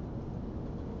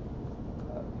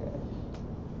 Okay.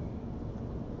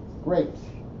 Great.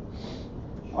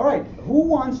 All right, who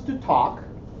wants to talk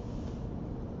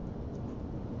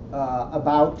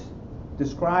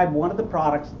describe one of the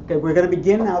products? Okay, we're going to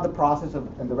begin now the process of,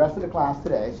 and the rest of the class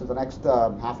today, so the next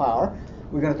half hour,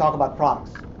 we're going to talk about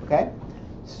products, okay?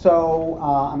 So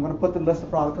I'm going to put the list of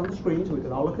products on the screen so we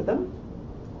can all look at them.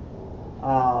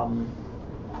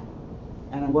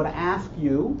 And I'm going to ask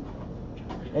you,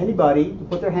 anybody, to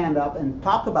put their hand up and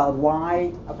talk about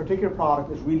why a particular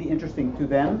product is really interesting to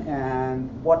them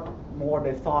and what more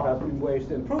they've thought of in ways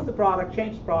to improve the product,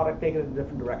 change the product, take it in a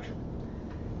different direction.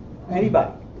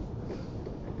 Anybody?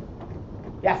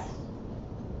 Yes?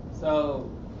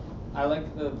 So, I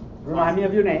like the... Remind me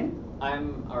of your name.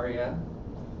 I'm Arya.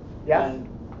 Yes? And,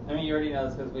 I mean, you already know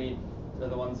this because we are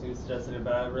the ones who suggested it,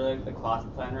 but I really like the class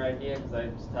planner idea because I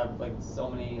just have like so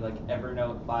many like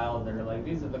Evernote files that are like,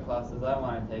 these are the classes I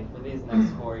want to take for these next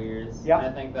 4 years. Yeah. And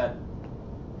I think that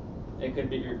it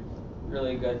could be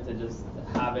really good to just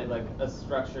have it like a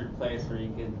structured place where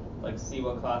you could like see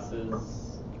what classes.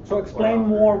 So explain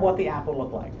more what the app would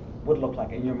look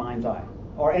like in your mind's eye.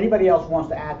 Or anybody else wants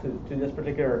to add to this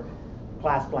particular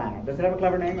class planner. Does it have a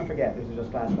clever name? I forget. This is just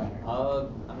class planner.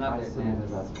 I'm not I see it as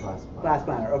class planner. Class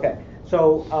planner. Okay.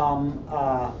 So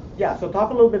yeah. So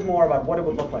talk a little bit more about what it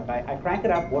would look like. I crank it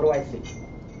up. What do I see?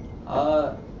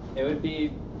 It would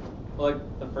be like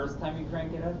the first time you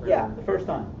crank it up. Or? Yeah, the first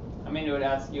time. I mean, it would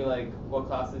ask you like what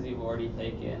classes you've already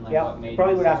taken, like yeah, what majors.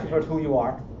 Probably would ask you first who you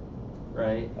are.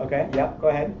 Right. Okay. Yep. Go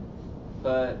ahead.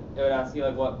 But it would ask you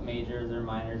like what majors or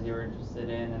minors you were interested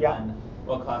in, and then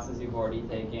what classes you've already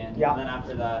taken. Yeah. And then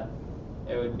after that,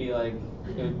 it would be like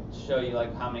it would show you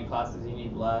like how many classes you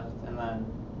need left, and then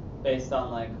based on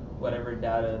like whatever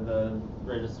data the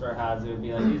registrar has, it would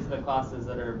be like these are the classes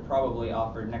that are probably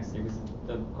offered next year because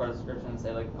the course descriptions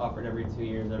say like offered every 2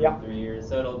 years, every 3 years.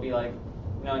 So it'll be like,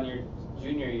 you know, in your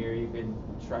junior year you could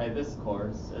try this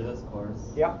course or this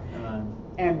course. Yeah.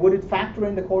 And would it factor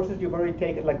in the courses you've already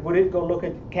taken? Like, would it go look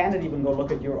at? Can it even go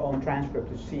look at your own transcript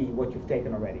to see what you've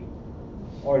taken already?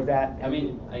 Or is that? I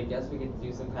mean, I guess we could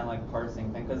do some kind of like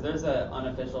parsing thing because there's an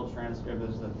unofficial transcript.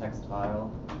 There's a text file.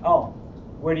 Oh,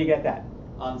 where do you get that?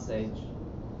 On Sage.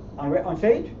 On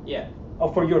Sage? Yeah.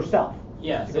 Oh, for yourself.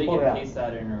 Yeah, so you can paste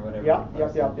that in or whatever. Yep.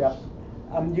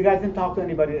 You guys didn't talk to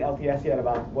anybody at LTS yet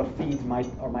about what feeds might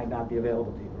or might not be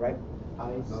available to you, right?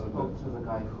 I spoke to the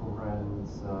guy who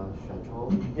runs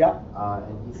Schedule. Yep.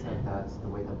 And he said that the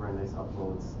way that Brandeis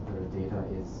uploads their data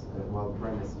is, well,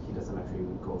 Brandeis, he doesn't actually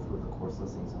go through the course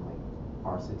listings and like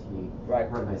Varsity. Right.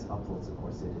 Brandeis uploads the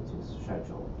course data to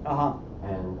Schedule.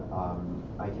 And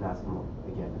I can ask him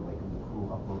again, like, who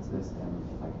uploads this and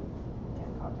if I can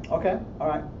contact him. Okay. All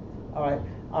right.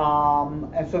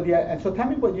 And so tell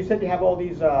me what you said. You have all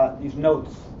these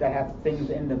notes that have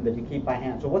things in them that you keep by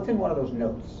hand. So what's in one of those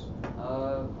notes?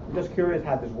 I'm just curious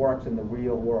how this works in the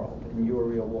real world, in your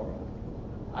real world.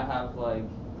 I have like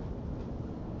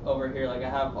over here, like I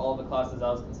have all the classes I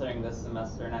was considering this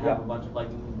semester, and I have a bunch of like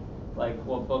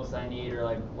what books I need or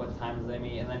like what times they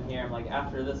meet, and then here I'm like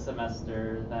after this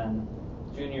semester, then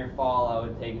junior fall I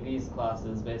would take these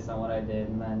classes based on what I did,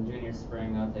 and then junior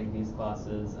spring I would take these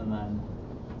classes, and then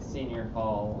senior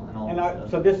fall and all that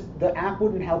stuff. So the app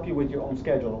wouldn't help you with your own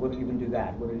schedule. It wouldn't even do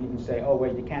that. Would it even say, oh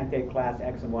wait, you can't take class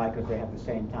X and Y because they have the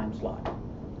same time slot?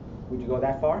 Would you go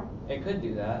that far? It could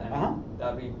do that. I mean,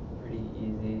 that'd be pretty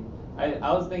easy.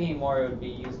 I was thinking more it would be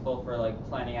useful for like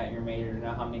planning out your major to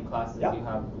know how many classes you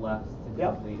have left to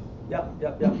complete.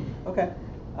 Yep. Okay.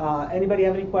 Anybody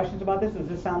have any questions about this? Does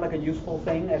this sound like a useful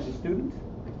thing as a student?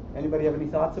 Anybody have any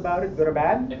thoughts about it, good or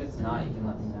bad? If it's not, you can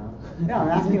let me know. No, I'm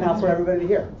asking now for everybody to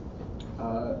hear.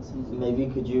 Maybe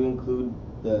could you include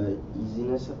the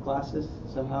easiness of classes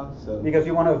somehow? So because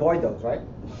you want to avoid those, right?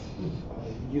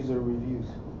 User reviews.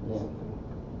 Yeah.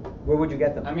 Where would you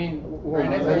get them? I mean,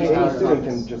 any student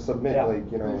can just submit,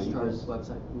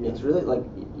 website. It's really like,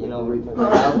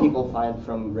 how people find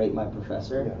from Rate My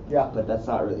Professor. Yeah. But that's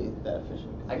not really that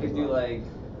efficient. I could do like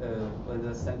with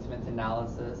a sentiment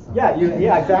analysis. Yeah,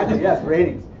 exactly. Yes,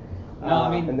 ratings. No,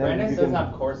 I mean Brandeis does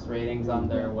have course ratings on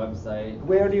their website.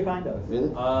 Where do you find those?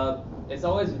 Really? It's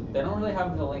always they don't really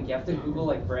have the link. You have to Google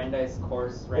like Brandeis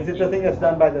course rankings. Is it the thing that's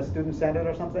done by the Student Senate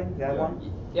or something? That one?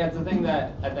 Yeah, it's the thing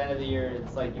that at the end of the year,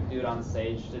 it's like you do it on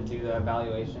stage to do the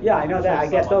evaluation. Yeah, I know that. I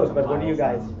get those, but what do you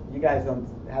guys? You guys don't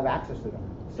have access to them.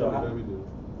 So we do.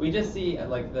 We just see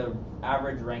like the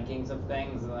average rankings of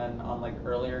things, and then on like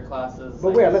earlier classes.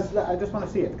 But where? I just want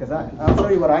to see it because I'll show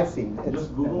you what I've seen.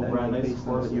 Just Google Brandeis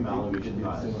course evaluation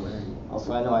guide.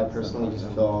 Also, I know I personally just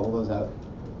fill all those out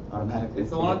automatically.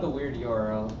 It's the one with the weird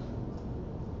URL.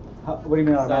 What do you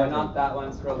mean automatically? So not that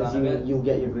one. Scroll down a bit. You'll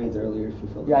get your grades earlier if you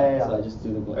fill them Yeah. So I just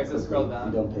do the blank. So scroll down.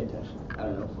 You don't pay attention. I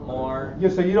don't know. More.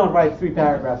 So you don't write 3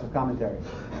 paragraphs of commentary.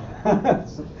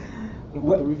 The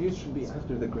reviews should be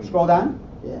after the grades. Scroll down.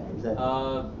 Yeah, exactly.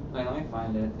 Wait, let me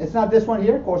find it. It's not this one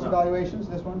here, course evaluations.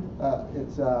 This one.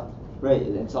 It's right.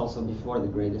 It's also before the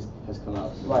grade has come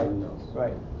out. So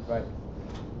right.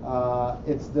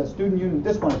 It's the student union.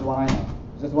 This one is the one I know.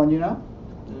 Is this the one you know?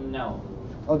 No.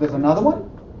 Oh, there's another one?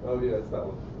 Oh yeah, it's that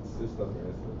one. It's just up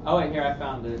here. Oh wait, here I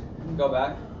found it. Go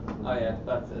back. Oh yeah,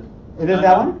 that's it. It is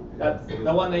that one? That's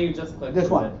the one that you just clicked. This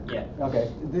one? Yeah. Okay.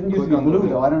 It didn't used to be blue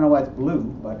though. I don't know why it's blue,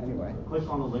 but anyway. Click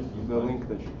on the link. The link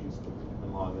that you just clicked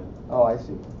and log in. Oh, I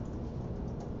see.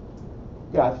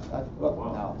 Yeah,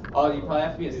 no. Oh, you probably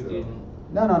have to be a student.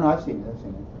 No, I've seen it.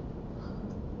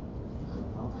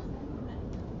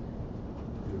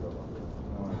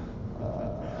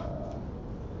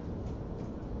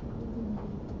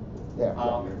 There.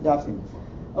 Yeah, I've seen it.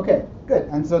 Okay, good.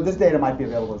 And so this data might be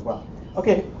available as well.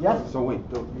 Okay, yeah? So wait,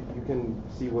 you can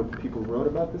see what people wrote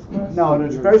about this class? No,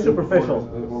 it's very superficial.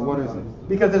 What is it?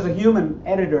 Because there's a human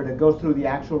editor that goes through the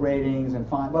actual ratings and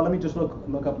find. Well, let me just look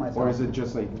up myself. Or is it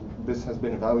just like this has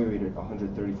been evaluated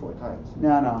 134 times?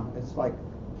 No, it's like.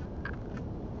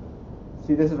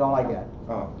 See, this is all I get.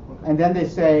 Oh. Okay. And then they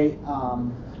say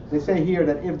here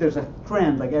that if there's a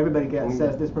trend, like everybody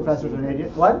says this professor's an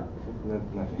idiot. What?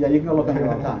 Nothing. Yeah, you can go look on your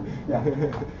own time. Yeah.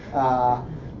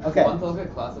 Okay. I want to look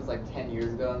at classes like 10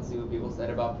 years ago and see what people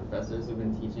said about professors who've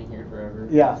been teaching here forever.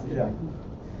 Yeah.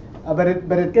 But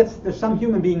it gets, there's some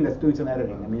human being that's doing some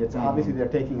editing. I mean, it's obviously they're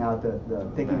taking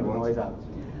the noise out.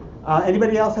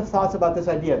 Anybody else have thoughts about this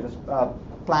idea, this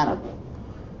planner?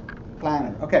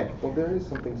 Okay. Well, there is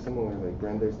something similar, like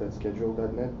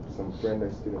Brandeis.schedule.net. Some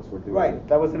Brandeis students were doing. Right.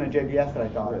 That was in a JBS that I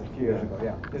taught a few years ago.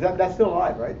 Yeah. Is that's still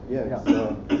alive, right? Yeah.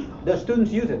 The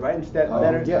students use it, right? Instead.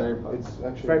 Yeah. It's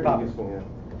actually very popular. useful. Yeah.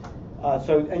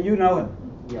 And you know him.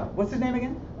 Yeah. What's his name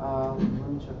again? Let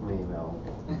me check my email.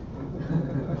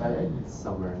 It's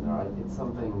somewhere in there. It's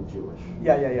something Jewish.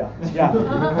 Yeah.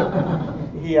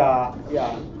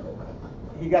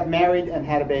 He got married and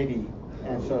had a baby,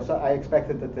 and so I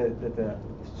expected that the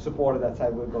support of that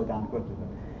site would go down quickly.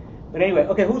 But anyway,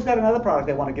 okay. Who's got another product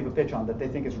they want to give a pitch on that they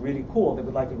think is really cool? They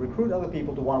would like to recruit other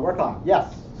people to want to work on.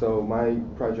 Yes. So my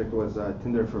project was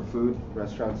Tinder for food,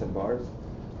 restaurants, and bars.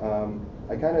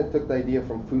 I kind of took the idea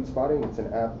from Food Spotting. It's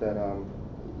an app that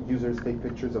users take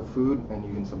pictures of food and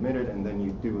you can submit it, and then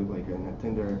you do it like in a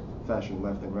Tinder fashion,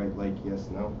 left and right, like, yes,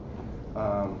 no.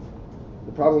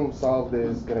 The problem solved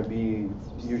is going to be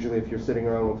usually if you're sitting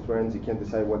around with friends, you can't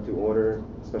decide what to order,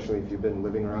 especially if you've been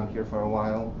living around here for a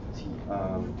while.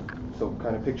 So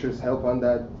kind of pictures help on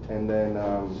that, and then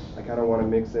I kind of want to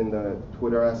mix in the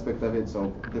Twitter aspect of it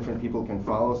so different people can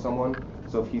follow someone.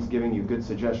 So if he's giving you good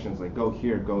suggestions, like go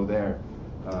here, go there.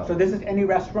 So this is any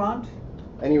restaurant?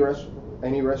 Any restaurant.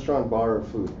 any restaurant, bar, or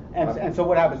food. And so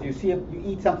what happens? You see it, you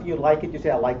eat something, you like it, you say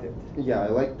I liked it. Yeah,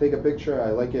 take a picture,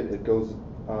 I like it, it goes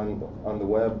on the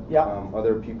web. Yeah.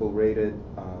 Other people rate it.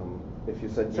 If you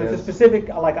said So yes. it's a specific,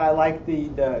 like I like the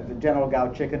General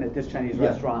Gao chicken at this Chinese Yeah.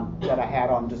 restaurant that I had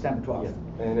on December 12th.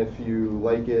 And if you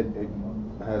like it, it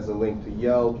has a link to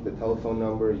Yelp, the telephone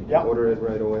number, you can Yep. order it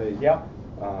right away. Yep.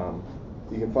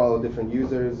 You can follow different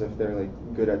users if they're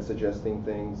like good at suggesting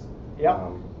things. Yep.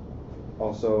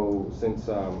 Also, since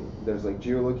there's like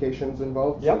geolocations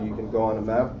involved, Yep. so you can go on a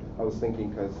map. I was thinking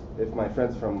because if my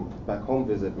friends from back home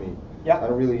visit me, Yep. I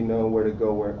don't really know where to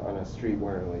go on a street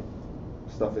where like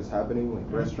stuff is happening, like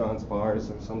restaurants,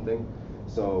 bars, or something.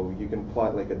 So you can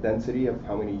plot like a density of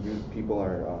how many people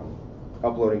are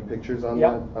uploading pictures on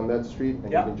that street,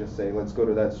 and Yep. you can just say, let's go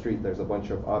to that street. There's a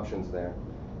bunch of options there.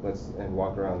 and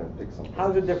walk around and pick something. How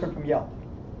is it different from Yelp?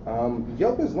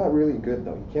 Yelp is not really good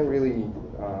though. You can't really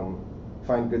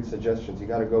find good suggestions. You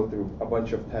got to go through a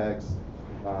bunch of tags,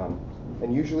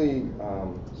 and usually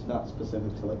it's not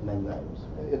specific to like menu items.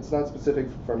 It's not specific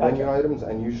for Gotcha. menu items,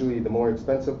 and usually the more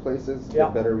expensive places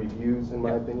get better reviews, in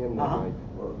my opinion. than, like,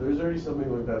 Well, there's already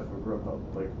something like that for Grubhub.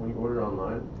 Like when you order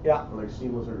online, or like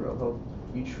Seamless or Grubhub,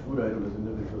 each food item is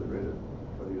individually rated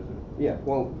by the user. Yeah,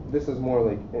 well, this is more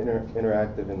like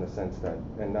interactive in the sense that,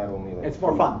 and not only like It's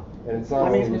more food. fun. And it's not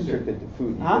I mean, only restricted to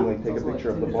food. You Huh? can like take a picture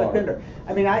of the It's bar. like Tinder.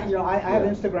 I mean, I have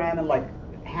Yeah. Instagram, and like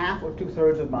half or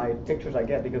 2/3 of my pictures I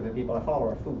get because the people I follow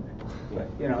are food. Right.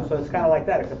 You know, so it's kind of like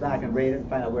that, except now I can rate it and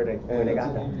find out where they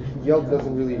got that. Yelp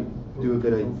doesn't really do a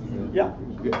good Yeah.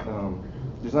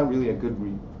 There's not really a good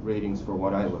ratings for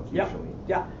what I look Yeah. usually.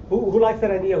 Yeah. Who likes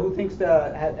that idea? Who thinks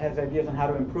has ideas on how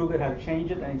to improve it, how to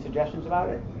change it? Any suggestions about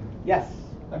it? Yes.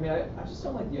 I mean, I just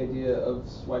don't like the idea of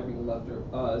swiping left or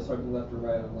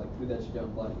right on like food that you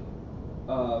don't like.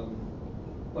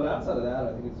 But outside of that,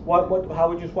 I think it's How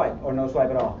would you swipe, or no swipe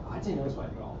at all? I'd say no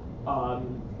swipe at all.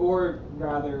 Or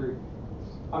rather,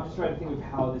 I'm just trying to think of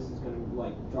how this is going to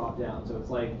like drop down. So it's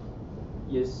like,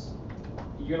 yes,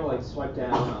 you're gonna like swipe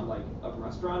down on like a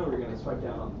restaurant, or you're gonna swipe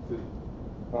down on the food.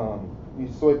 You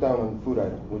swipe down on the food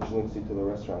item, which links you to the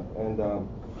restaurant, and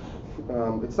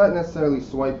it's not necessarily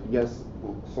swipe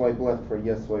left for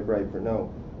yes, swipe right for no.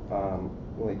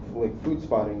 Like food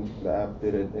spotting, the app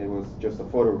did it. It was just a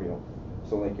photo reel.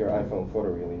 So like your iPhone photo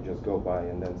reel, you just go by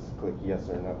and then click yes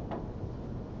or no.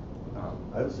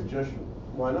 I have a suggestion.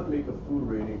 Why not make a food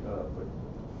rating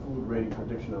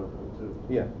prediction algorithm too?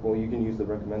 Yeah, well, you can use the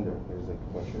recommender. There's like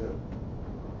a bunch of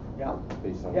Yeah.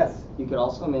 based on Yes. You could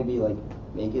also maybe like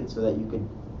make it so that you could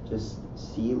just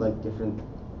see like different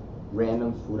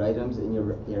random food items in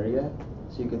your area,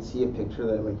 so you could see a picture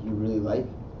that like you really like,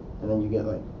 and then you get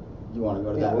like you want to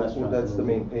go to that well, restaurant. that's the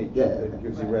main page. Yeah. It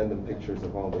gives you random pictures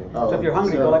of all the. So if you're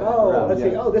hungry, you go like, oh, let's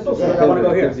see, oh, this looks good, I want to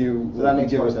go It here. gives you, So that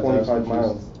makes give more us sense. I was 25 confused.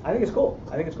 miles. I think it's cool.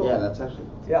 I think it's cool. Yeah, that's actually.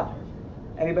 Yeah.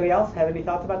 Anybody else have any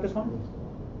thoughts about this one?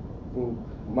 Well,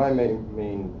 my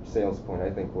main sales point, I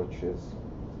think, which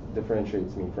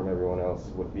differentiates me from everyone else,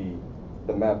 would be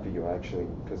the map view actually,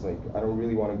 because like I don't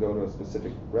really want to go to a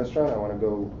specific restaurant. I want to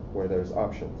go where there's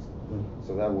options.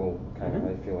 So that will kind of,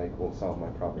 I feel like, will solve my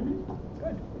problem.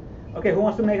 Good. Okay, who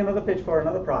wants to make another pitch for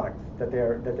another product that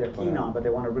they're keen on, but they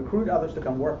want to recruit others to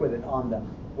come work with it on them,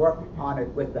 work on it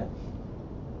with them?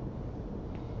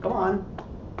 Come on.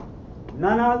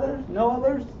 None others? No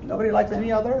others? Nobody likes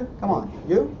any other? Come on.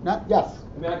 You? Not? Yes.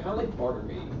 I mean, I kind of like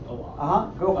Barterme a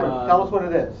lot. Go for it. Tell us what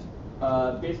it is.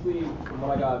 Basically, from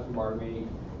what I got from Barterme,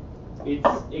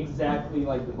 it's exactly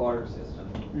like the barter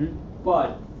system,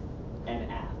 but an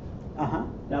app.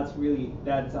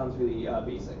 That sounds really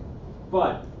basic,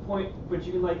 but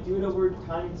you can like do it over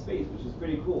time and space, which is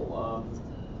pretty cool.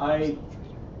 I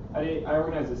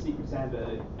organized a Secret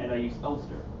Santa and I used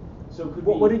Elfster, so it could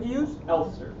be. What did you use?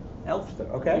 Elfster. Elfster.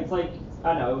 Okay. It's like,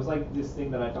 I don't know, it was like this thing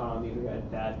that I found on the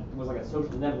internet that was like a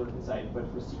social networking site, but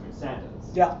for Secret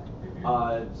Santas. Yeah.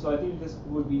 So I think this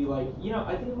would be like,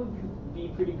 I think it would be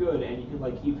pretty good, and you can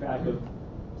like keep track of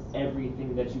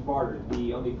everything that you bartered.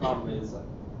 The only problem is,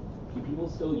 do people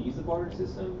still use the barter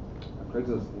system?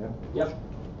 Craigslist, yeah. Yep.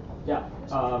 Yeah.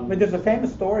 But there's a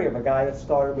famous story of a guy that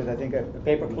started with, I think, a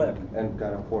paper clip. And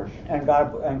got a Porsche.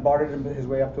 And bartered his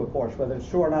way up to a Porsche. Whether it's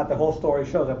true or not, the whole story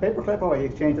shows a paper clip. Oh, he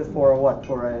exchanged it for what?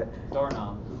 For a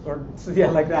doorknob. Or yeah,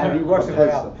 like that. And he works his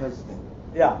way up. That's the thing.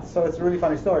 Yeah, so it's a really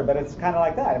funny story, but it's kind of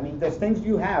like that. I mean, there's things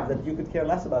you have that you could care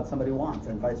less about somebody wants,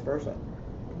 and vice versa.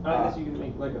 I guess you could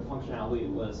make like a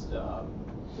functionality list to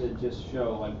just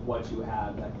show like what you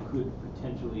have that could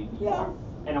potentially be. Yeah.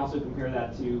 and also compare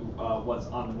that to what's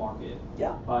on the market.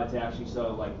 Yeah. To actually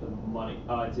show like the money,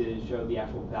 to show the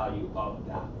actual value of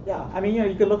that. Yeah, I mean,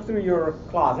 you could look through your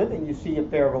closet and you see a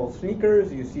pair of old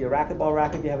sneakers, you see a racquetball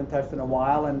racket you haven't touched in a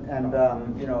while, and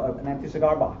an empty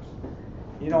cigar box.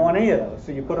 You don't want any of those,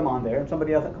 so you put them on there, and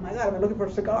somebody else, like, oh my God, I've been looking for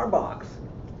a cigar box.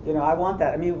 I want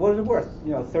that. I mean, what is it worth?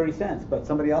 30 cents, but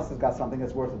somebody else has got something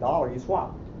that's worth $1, you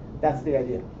swap. That's the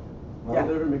idea. Why would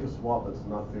they ever make a swap that's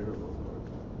not favorable?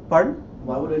 Pardon?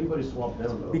 Why would anybody swap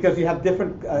them though? Because you have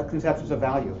different conceptions of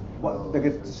value.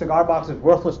 The cigar box is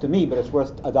worthless to me, but it's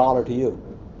worth $1 to you.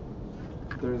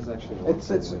 There is actually. I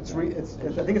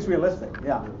think it's realistic.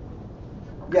 Yeah.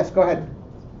 Yes, go ahead.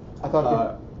 I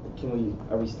thought.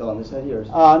 Are we still on this idea?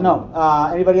 No.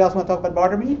 Anybody else want to talk about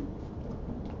barter me?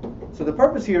 So the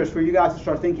purpose here is for you guys to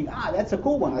start thinking, that's a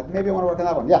cool one. Maybe I want to work on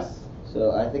that one. Yes.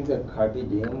 So I think the Carpe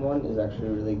Diem one is actually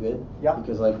really good. Yeah.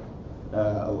 Because a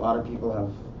lot of people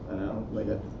have, I don't know, like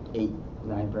a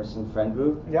 8-9 person friend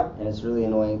group. Yeah. And it's really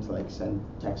annoying to send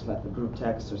group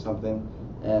text or something.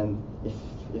 And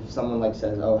if someone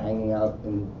says, oh, hanging out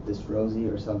in this Rosie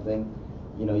or something,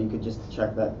 you could just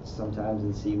check that sometimes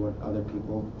and see what other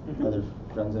people, other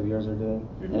friends of yours are doing.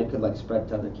 And it could spread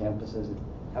to other campuses.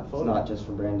 Absolutely. It's not just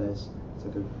for Brandeis. It's a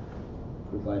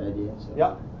group-wide idea. So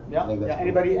Yeah. I think that's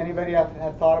Anybody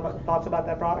have thoughts about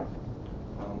that product?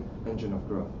 Engine of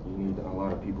growth. You need a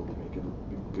lot of people to make it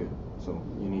good. So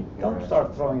you need. Don't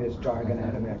start throwing this jargon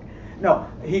at him. No,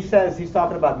 he's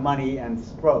talking about money and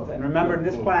growth. And remember, in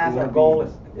this class, our goal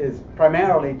is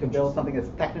primarily to build something that's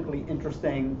technically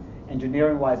interesting,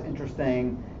 engineering-wise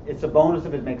interesting. It's a bonus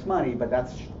if it makes money, but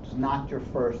that's not your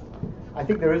first. I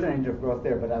think there is an engine of growth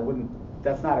there, but I wouldn't.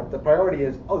 That's not the priority.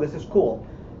 Is this is cool.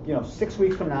 6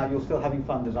 weeks from now, you're still having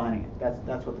fun designing it.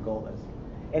 That's what the goal is.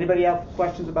 Anybody have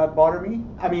questions about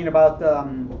about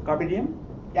Carpe Diem?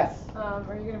 Yes. Are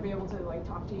you going to be able to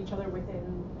talk to each other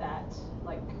within that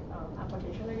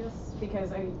application? I guess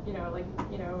because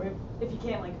if you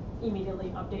can't immediately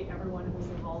update everyone who's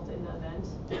involved in the event,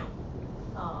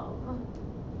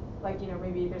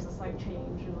 maybe there's a slight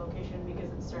change in location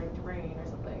because it's starting to rain or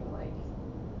something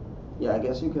Yeah, I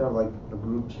guess you could have a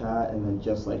group chat and then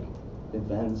just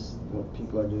events, what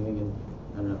people are doing, and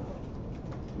I don't know,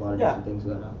 a lot of different things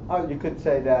going on. Oh, you could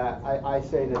say that. I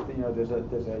say that there's a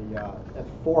at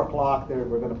 4 o'clock there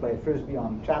we're going to play frisbee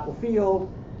on Chapel Field,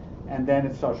 and then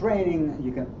it starts raining.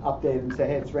 You can update it and say,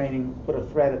 hey, it's raining. Put a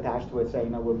thread attached to it, say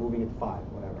we're moving it to 5,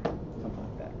 whatever, something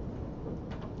like that.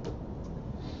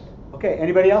 Okay.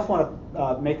 Anybody else want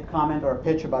to make a comment or a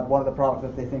pitch about one of the products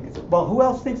that they think is well? Who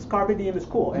else thinks Carpe Diem is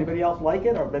cool? Anybody else like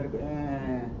it or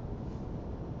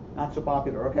not so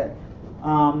popular? Okay.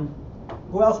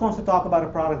 Who else wants to talk about a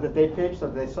product that they pitched or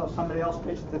they saw somebody else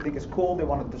pitch that they think is cool? They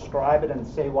want to describe it and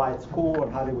say why it's cool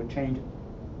and how they would change it.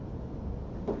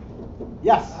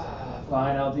 Yes.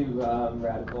 Fine, I'll do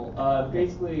radical.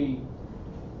 Basically,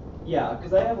 yeah,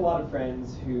 because I have a lot of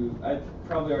friends who I've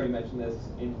probably already mentioned this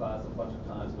in class a bunch of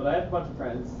times, but I have a bunch of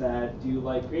friends that do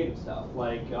creative stuff,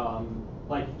 if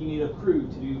you need a crew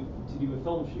to do a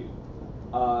film shoot.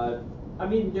 I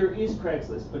mean, there is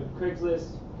Craigslist, but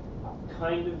Craigslist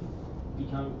kind of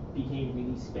became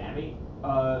really spammy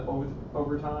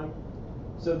over time.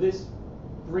 So this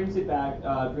brings it back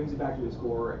to its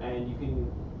core, and you can.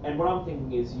 And what I'm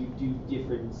thinking is you do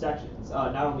different sections,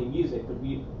 not only music, but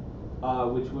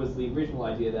which was the original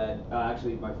idea that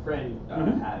actually my friend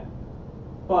had,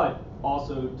 but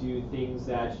also do things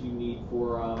that you need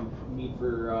for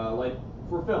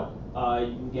film.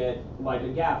 You can get a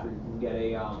gaffer, you can get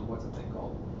a what's that thing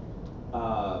called?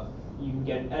 You can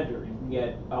get an editor, you can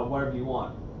get whatever you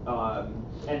want,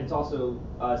 and it's also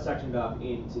sectioned up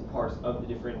into parts of the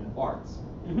different arts.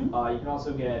 You can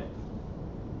also get.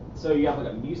 So you have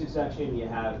a music section, you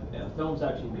have a film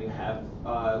section, you have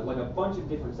a bunch of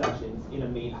different sections in a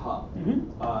main hub, and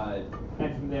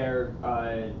from there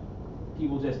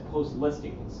people just post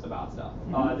listings about stuff.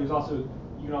 You can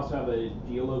also have a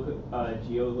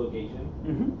geolocation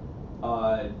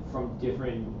from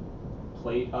different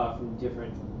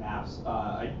maps.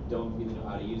 I don't really know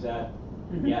how to use that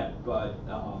yet, but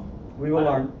we will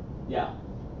learn. Yeah,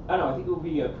 I don't know. I think it would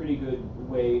be a pretty good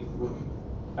way.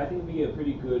 I think it would be a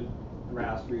pretty good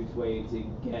grassroots way to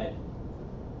get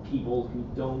people who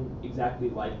don't exactly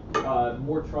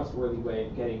more trustworthy way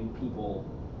of getting people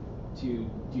to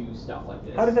do stuff like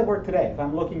this. How does that work today? If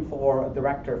I'm looking for a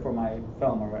director for my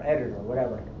film or an editor or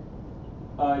whatever,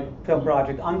 film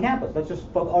project on campus, let's just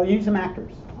focus, or you need some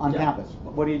actors on campus.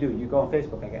 What do? You go on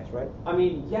Facebook, I guess, right? I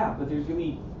mean, yeah, but it's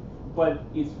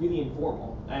really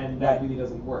informal, and that really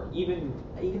doesn't work. Even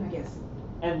I guess.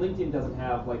 And LinkedIn doesn't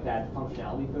have that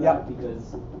functionality for that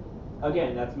because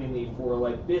again, that's mainly for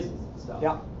like business and stuff.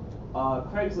 Yeah.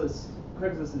 Craigslist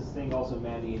is this thing also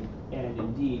Mandy and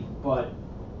Indeed, but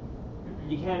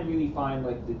you can't really find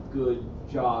like the good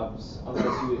jobs unless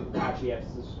you actually have to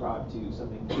subscribe to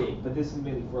something big. But this is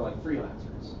mainly for like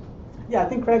freelancers. Yeah, I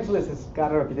think Craigslist has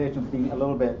got a reputation of being a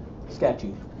little bit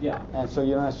sketchy. Yeah. And so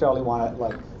you don't necessarily want to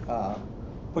like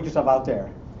put yourself out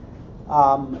there.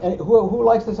 And who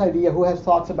likes this idea? Who has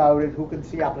thoughts about it? Who can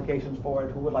see applications for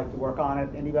it? Who would like to work on it?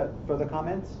 Any further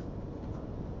comments?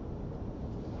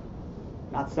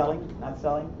 Not selling? Not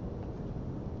selling?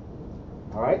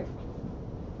 All right.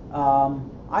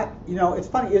 It's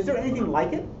funny. Is there anything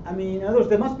like it? I mean, in other words,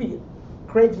 there must be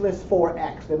Craigslist for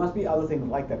X. There must be other things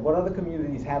like that. What other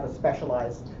communities have a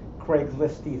specialized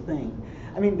Craiglisty thing?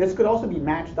 I mean, this could also be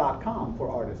Match.com for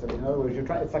artists. I mean, in other words,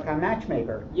 it's like a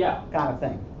matchmaker kind of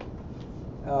thing.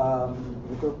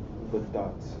 Look up the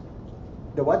dots.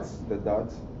 The what's? The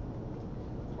dots.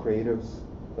 Creatives,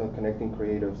 connecting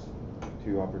creatives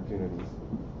to opportunities.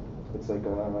 It's like a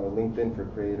LinkedIn for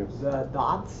creatives. The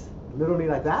dots? Literally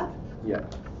like that? Yeah.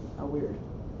 How weird.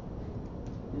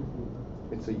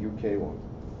 It's a UK one.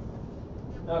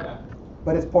 Okay.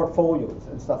 But it's portfolios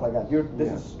and stuff like that.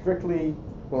 This is strictly.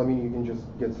 Well, I mean, you can just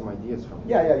get some ideas from it.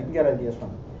 Yeah, you can get ideas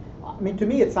from it. I mean, to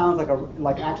me, it sounds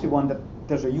like actually one that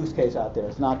there's a use case out there.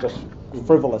 It's not just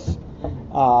frivolous.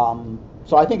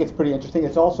 So I think it's pretty interesting.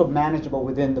 It's also manageable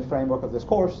within the framework of this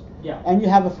course. Yeah. And you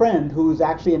have a friend who's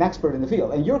actually an expert in the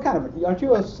field. And aren't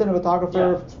you a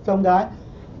cinematographer, film guy?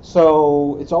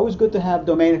 So it's always good to have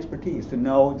domain expertise, to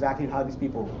know exactly how these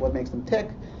people, what makes them tick,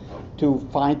 to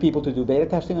find people to do beta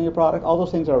testing on your product. All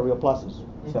those things are real pluses.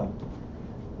 Mm-hmm. So,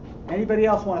 anybody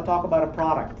else want to talk about a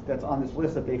product that's on this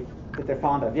list that they're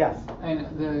fond of? Yes. And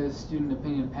the student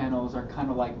opinion panels are kind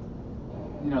of like,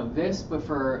 this, but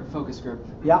for focus group.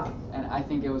 Yeah. And I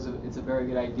think it's a very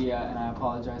good idea, and I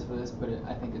apologize for this, but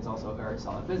I think it's also a very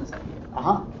solid business idea.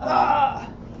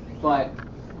 But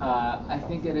I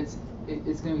think that it's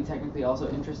going to be technically also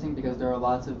interesting because there are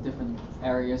lots of different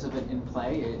areas of it in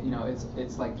play.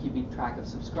 It's like keeping track of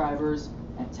subscribers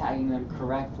and tagging them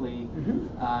correctly,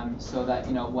 so that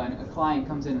when a client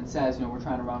comes in and says, we're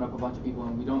trying to round up a bunch of people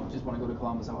and we don't just want to go to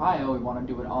Columbus, Ohio, we want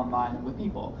to do it online and with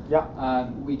people. Yeah.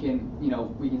 We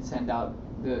can send out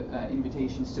the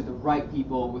invitations to the right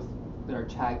people that are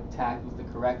tagged with the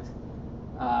correct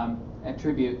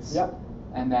attributes. Yep.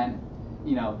 And then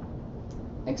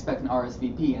expect an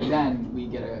RSVP, and then we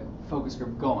get a focus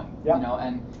group going. Yep.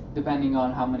 And depending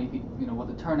on how many people, what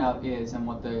the turnout is and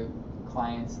what the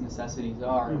client's necessities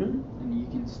are, and you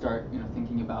can start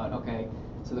thinking about, okay,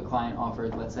 so the client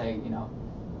offered, let's say,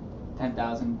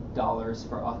 $10,000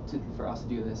 for us to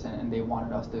do this, and they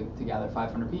wanted us to gather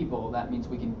 500 people. That means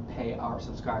we can pay our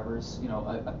subscribers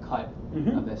a cut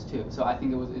of this too. So I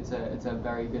think it's a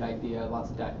very good idea.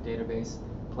 Lots of database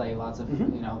play, lots of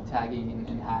tagging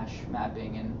and hash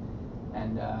mapping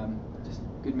and just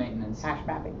good maintenance. Hash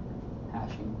mapping.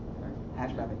 Hashing.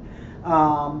 Hash mapping.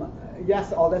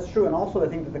 Yes, that's true, and also I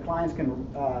think that the clients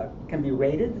can be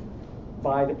rated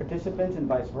by the participants and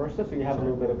vice versa. So you have a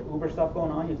little bit of Uber stuff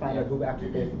going on. You find out who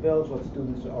actually pays the bills, what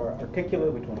students are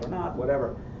articulate, which ones are not,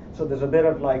 whatever. So there's a bit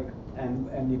of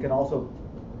and you can also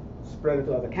spread it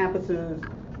to other campuses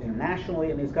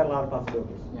internationally. I mean, it's got a lot of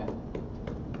possibilities. Yeah.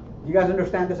 You guys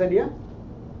understand this idea?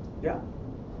 Yeah.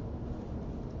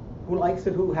 Who likes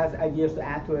it? Who has ideas to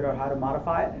add to it or how to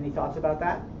modify it? Any thoughts about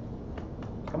that?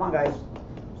 Come on, guys.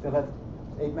 Still have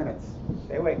 8 minutes.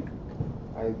 Stay awake.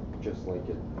 I just like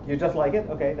it. You just like it?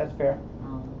 Okay, that's fair.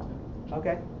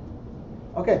 Okay.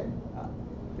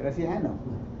 Did I see a hand?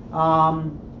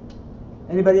 No.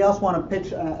 Anybody else want to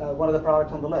pitch one of the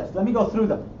products on the list? Let me go through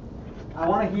them. I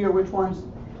want to hear which ones,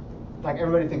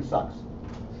 everybody thinks sucks.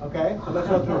 Okay, so let's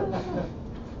go through it.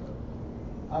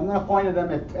 I'm going to point at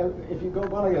them if you go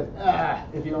well, I go,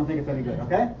 if you don't think it's any good,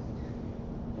 okay?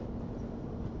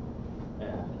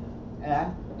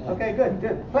 Yeah. Okay, good.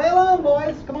 Play along,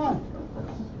 boys. Come on.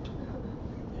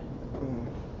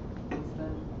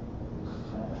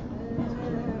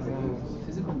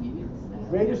 Physical media?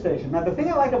 Radio station. Now, the thing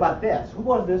I like about this, whose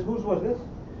was this?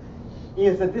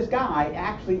 Is that this guy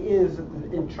actually is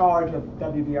in charge of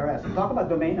WBRS. Talk about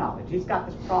domain knowledge. He's got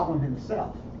this problem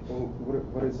himself. Well,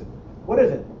 what is it? What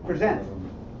is it? Present.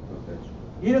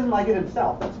 He doesn't like it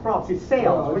himself. That's the problem. See,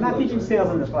 sales. We're not teaching sales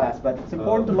in this class, but it's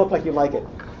important to look like you like it.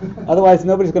 Otherwise,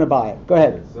 nobody's going to buy it. Go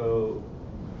ahead. So,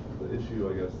 the issue,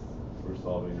 I guess, we're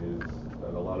solving is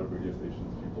that a lot of radio stations,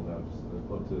 people now just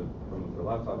love to, from their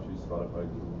laptops, use Spotify,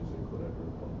 Google Music, whatever,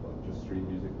 just stream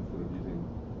music instead of using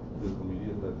physical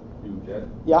media that you get.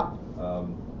 Yeah.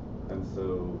 And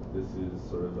so this is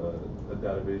sort of a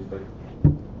database that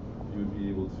you would be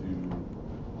able to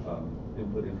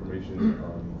input information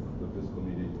on the physical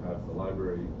media you have in the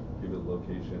library, give it a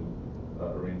location,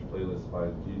 arrange playlists by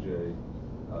a DJ,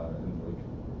 and like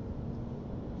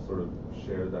sort of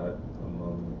share that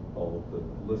among all of the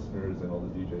listeners and all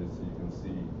the DJs, so you can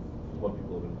see what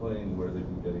people have been playing, where they've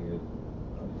been getting it.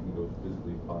 You can go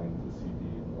physically find the CD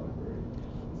in the library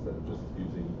instead of just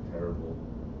using terrible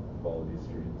quality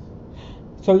streams.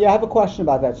 So yeah, I have a question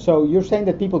about that. So you're saying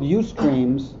that people use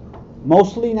streams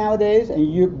mostly nowadays,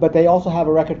 but they also have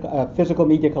a physical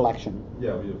media collection.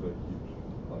 Yeah, we have a huge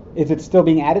library. Is it still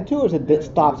being added to, or is it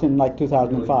stopped in like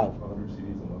 2005? 100 CDs a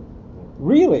month.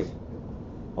 Really?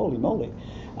 Holy moly!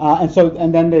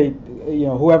 And then they,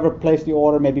 whoever placed the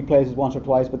order maybe plays it once or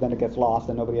twice, but then it gets lost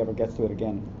and nobody ever gets to it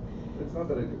again. It's not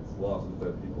that it gets lost; it's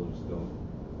that people just don't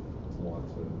want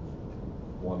to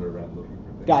wander around looking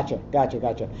for things.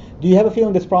 Gotcha. Do you have a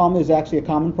feeling this problem is actually a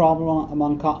common problem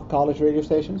among college radio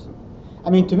stations? I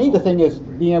mean, to me, the thing is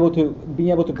being able to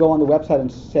go on the website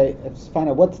and find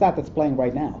out what's that's playing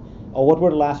right now, or what were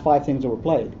the last 5 things that were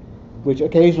played. Which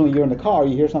occasionally you're in the car,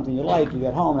 you hear something you like, you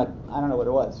get home, and I don't know what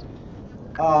it was.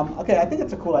 Okay, I think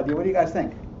it's a cool idea. What do you guys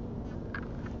think?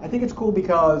 I think it's cool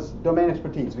because domain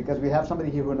expertise, because we have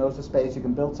somebody here who knows the space. You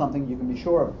can build something, you can be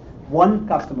sure of one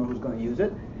customer who's going to use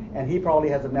it, and he probably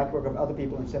has a network of other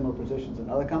people in similar positions in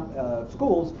other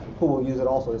schools who will use it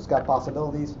also. It's got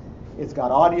possibilities. It's got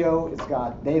audio. It's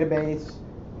got database,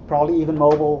 probably even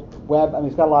mobile, web. I mean,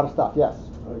 it's got a lot of stuff. Yes?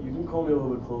 You can call me a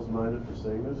little bit closed-minded for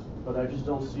saying this, but I just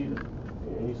don't see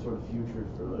any sort of future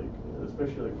for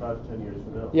especially 5 to 10 years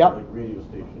from now. Yep. Like radio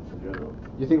stations in general.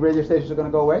 You think radio stations are going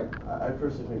to go away? I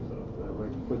personally think so.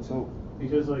 But so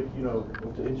because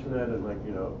with the internet and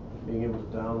being able to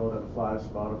download and fly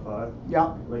Spotify.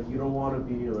 Yeah. You don't want to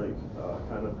be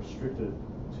kind of restricted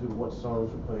to what songs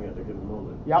are playing at a given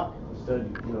moment. Yep. Instead,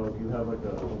 if you have a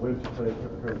whim to play a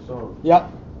current song.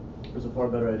 Yep. It's a far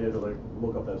better idea to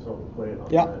look up that song and play it on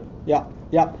Yeah.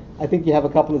 I think you have a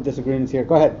couple of disagreements here.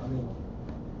 Go ahead.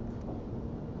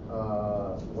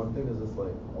 One thing is just a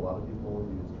lot of people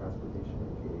use transportation,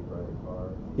 drive a car.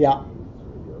 Yeah.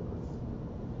 Radio,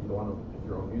 you don't want to pick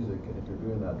your own music, and if you're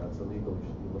doing that, that's illegal. You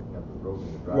should be looking at the road when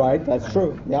you're driving. Right, that's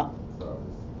true. Yeah.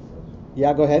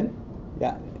 Yeah, go ahead.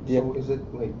 Yeah. So is it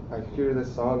I hear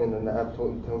this song and then the app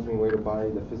tells me where to buy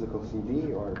the physical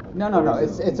CD or? No.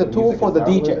 It's a tool for the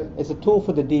DJ. It's a tool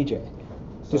for the DJ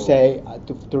to say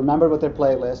to remember what their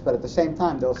playlist, but at the same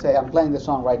time they'll say I'm playing this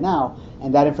song right now,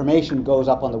 and that information goes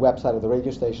up on the website of the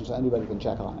radio station so anybody can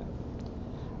check on it.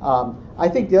 I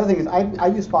think the other thing is I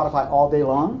use Spotify all day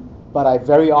long, but I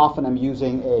very often am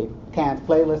using a canned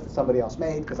playlist that somebody else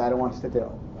made because I don't want to sit there.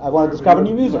 I want to discover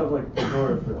new music.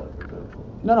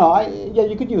 No,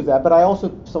 you could use that, but I also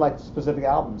select specific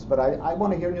albums. But I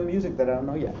want to hear new music that I don't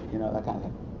know yet, that kind of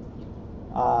thing.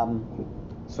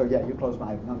 So yeah, you close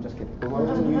my eyes. No, I'm just kidding. But why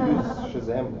wouldn't you use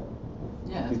Shazam then?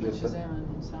 Yeah, that's what Shazam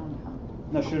and SoundHound.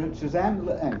 No, Shazam.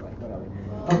 Anyway, whatever.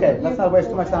 Okay, let's not waste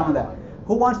too much time on that.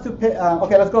 Who wants to pick?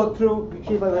 Okay, let's go through.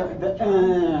 Okay,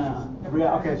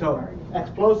 so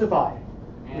explosify.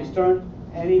 Just turn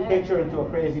any picture into a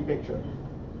crazy picture.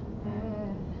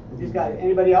 These guys.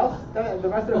 Anybody else? The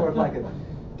rest of the words like it.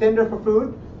 Tinder for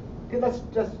food. Okay, let's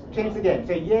just change the game.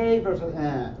 Say yay versus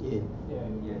Yeah.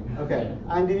 Okay.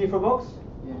 IMDb for books.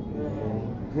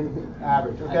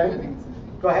 Average. Okay.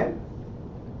 Go ahead.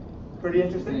 Pretty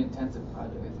interesting. It's an intensive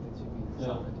project. I think it should be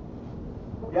solid.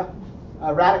 Yeah.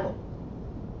 Radical.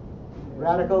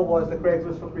 Radical was the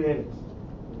Craigslist for creatives.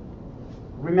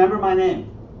 Remember my name.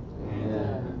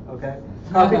 Yeah. Okay.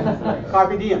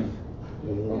 Carpe diem.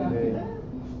 Okay.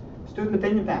 Student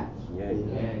opinion panels. Yeah.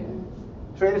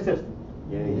 Trade assistant.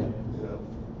 Yeah.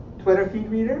 Twitter feed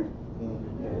reader.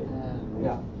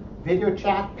 Yeah. Video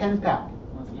chat pen pal.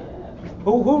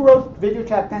 Who wrote video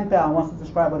chat pen pal and wants to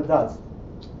describe what it does?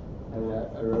 I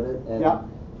wrote it, and Yeah.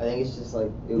 I think it's just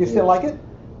You still like it?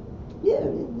 Yeah, I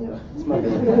mean, it's my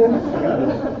baby.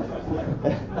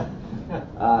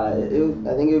 I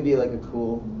think it would be a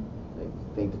cool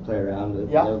thing to play around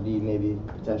with. Yeah. It would be maybe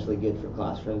potentially good for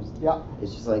classrooms. Yeah.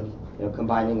 It's just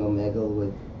combining Omegle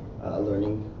with a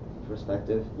learning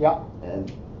perspective. Yeah.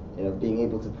 And being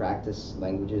able to practice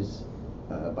languages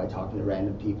by talking to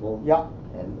random people. Yeah.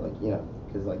 And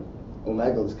because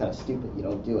Omegle is kind of stupid. You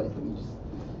don't do anything. You just.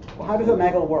 Well, how does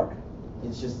Omegle work?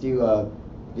 It's just do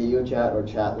video chat or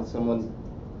chat with someone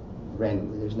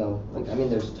randomly. There's no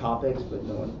there's topics, but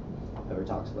no one ever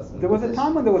talks about them. There was a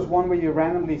time when there was one where you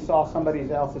randomly saw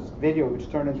somebody else's video, which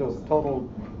turned into a total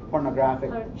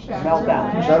pornographic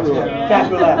meltdown. Chat roulette. Chat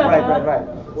roulette. Right.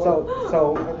 So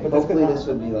Hopefully this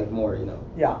would be more.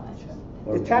 Yeah.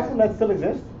 Does chat roulette still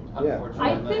exist?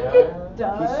 I think it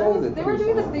does. They were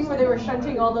doing this thing where they were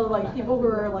shunting all the like people who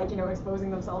were like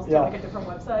exposing themselves to like a different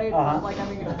website. Like I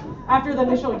mean, after the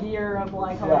initial year of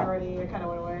like hilarity, it kind of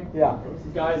went away. Yeah.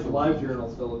 Guys, LiveJournal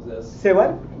still exists. Say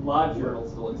what? LiveJournal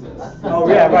still exists. Oh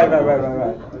yeah, right.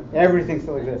 Everything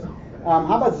still exists. How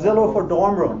about Zillow for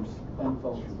dorm rooms?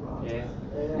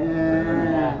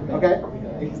 Okay.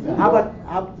 How about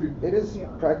It is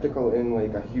practical in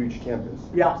like a huge campus.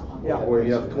 Yeah. Where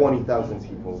you have 20,000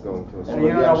 people going to a school. And you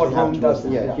don't know what home does.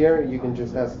 Yeah, here you can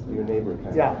just ask your neighbor.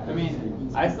 I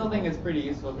mean, I still think it's pretty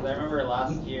useful because I remember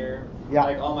last year,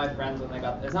 like all my friends when they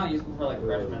got, it's not useful for like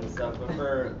freshmen and stuff, but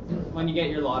for when you get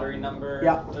your lottery number,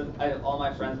 all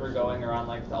my friends were going around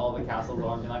like to all the castles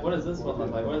and being like, what does this one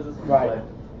look like? What does this one look like?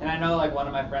 And I know like one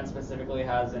of my friends specifically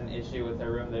has an issue with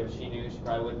her room that if she knew she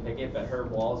probably wouldn't pick it, but her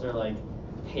walls are like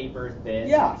paper thin.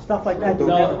 Yeah, stuff like that. The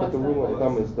rule of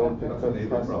thumb is don't pick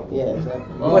castle. Yeah,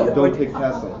 exactly. Don't pick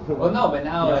castle. Well, no, but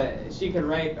now she could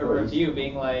write a review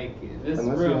being like, this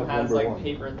room has like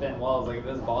paper thin walls. Like if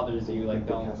this bothers you, like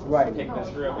don't pick this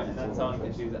room, and then someone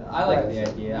can choose it. I like the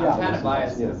idea. I'm kind of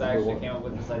biased because I actually came up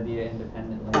with this idea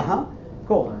independently.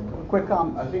 Cool. Quick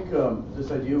I think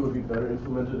this idea would be better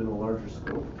implemented in a larger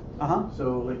scope.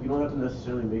 So like you don't have to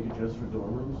necessarily make it just for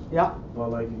dorm rooms. Yeah. But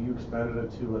like if you expanded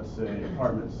it to let's say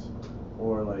apartments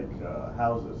or like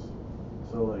houses.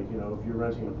 So like if you're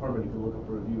renting an apartment, you can look up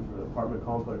a review for the apartment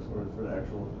complex or for the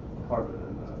actual apartment.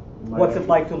 And what's it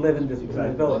like to live in this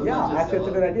building? Yeah, actually, it's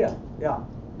a good idea. Yeah.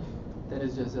 That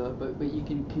is just but you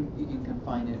can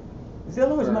confine it.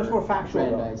 Zillow is much more factual.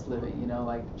 Brandeis living,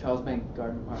 like Charles Bank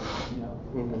Garden Park,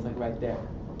 it's like right there.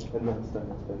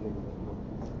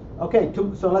 Okay,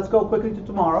 so let's go quickly to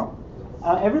tomorrow.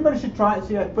 Everybody should try.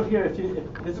 See, I put here. If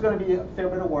this is going to be a fair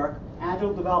bit of work.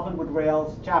 Agile Development with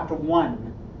Rails, Chapter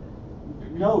 1.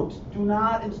 Note: do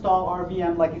not install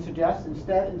RVM like he suggests.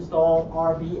 Instead, install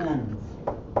RVMs.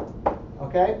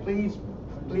 Okay, please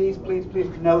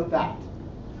note that.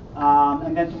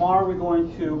 And then tomorrow we're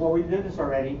going to. Well, we did this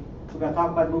already. We're going to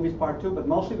talk about movies part 2, but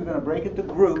mostly we're going to break it into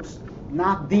groups,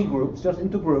 not D groups, just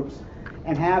into groups,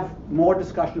 and have more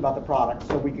discussion about the product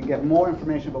so we can get more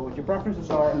information about what your preferences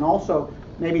are and also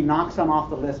maybe knock some off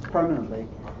the list permanently.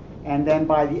 And then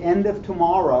by the end of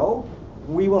tomorrow,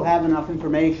 we will have enough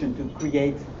information to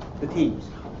create the teams.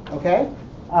 Okay?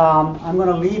 I'm going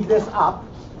to leave this up.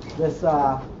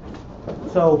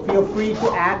 So feel free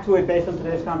to add to it based on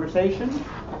today's conversation.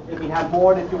 If you have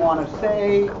more that you want to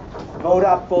say, vote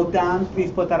up, vote down,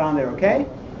 please put that on there, okay?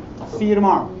 See you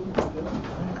tomorrow.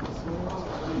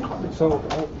 So,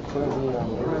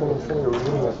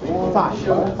 Fine,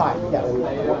 yes.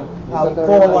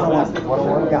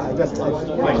 4:101. Yeah, I just.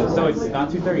 So it's not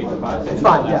 2:30, it's 5. It's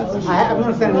fine, yes. I'm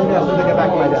going to send an email as soon as I get back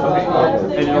to my desk.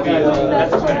 And it'll be,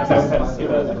 that's just going to see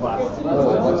the class.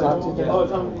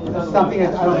 Something I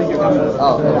don't think you're coming to.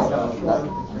 Oh,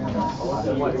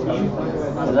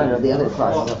 the other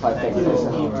class is at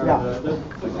 5:30. Yeah.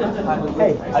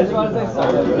 Hey. I just want to say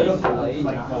sorry for being too late.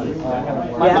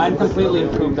 My mind completely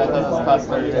improved that this is class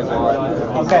 30 as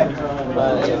well. Okay.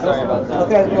 But yeah, sorry about that.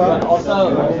 Okay, well. Also,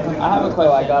 I have a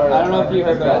question. I don't know if you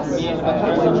heard, but me and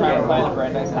Spencer are trying to find a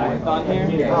Brandeis hackathon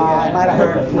here. I might have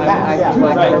heard that. Yeah.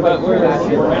 Right, but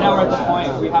right now we're at the point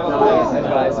we have a Brandeis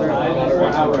advisor, and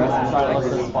right now we're trying to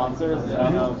look for sponsors. I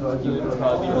don't know if you would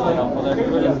probably be really helpful there.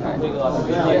 We're just kind of taking a lot of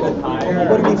time.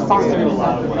 What do you mean sponsors?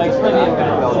 Like for the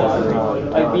event,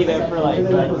 like be there for like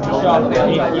show off the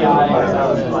API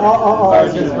or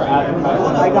just for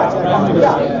advertising. I got you.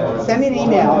 Yeah. Send me an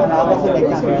email and I'll definitely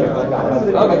make time for you.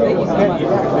 Okay, thank you so much.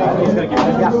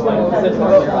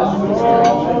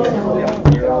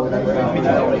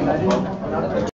 Yeah.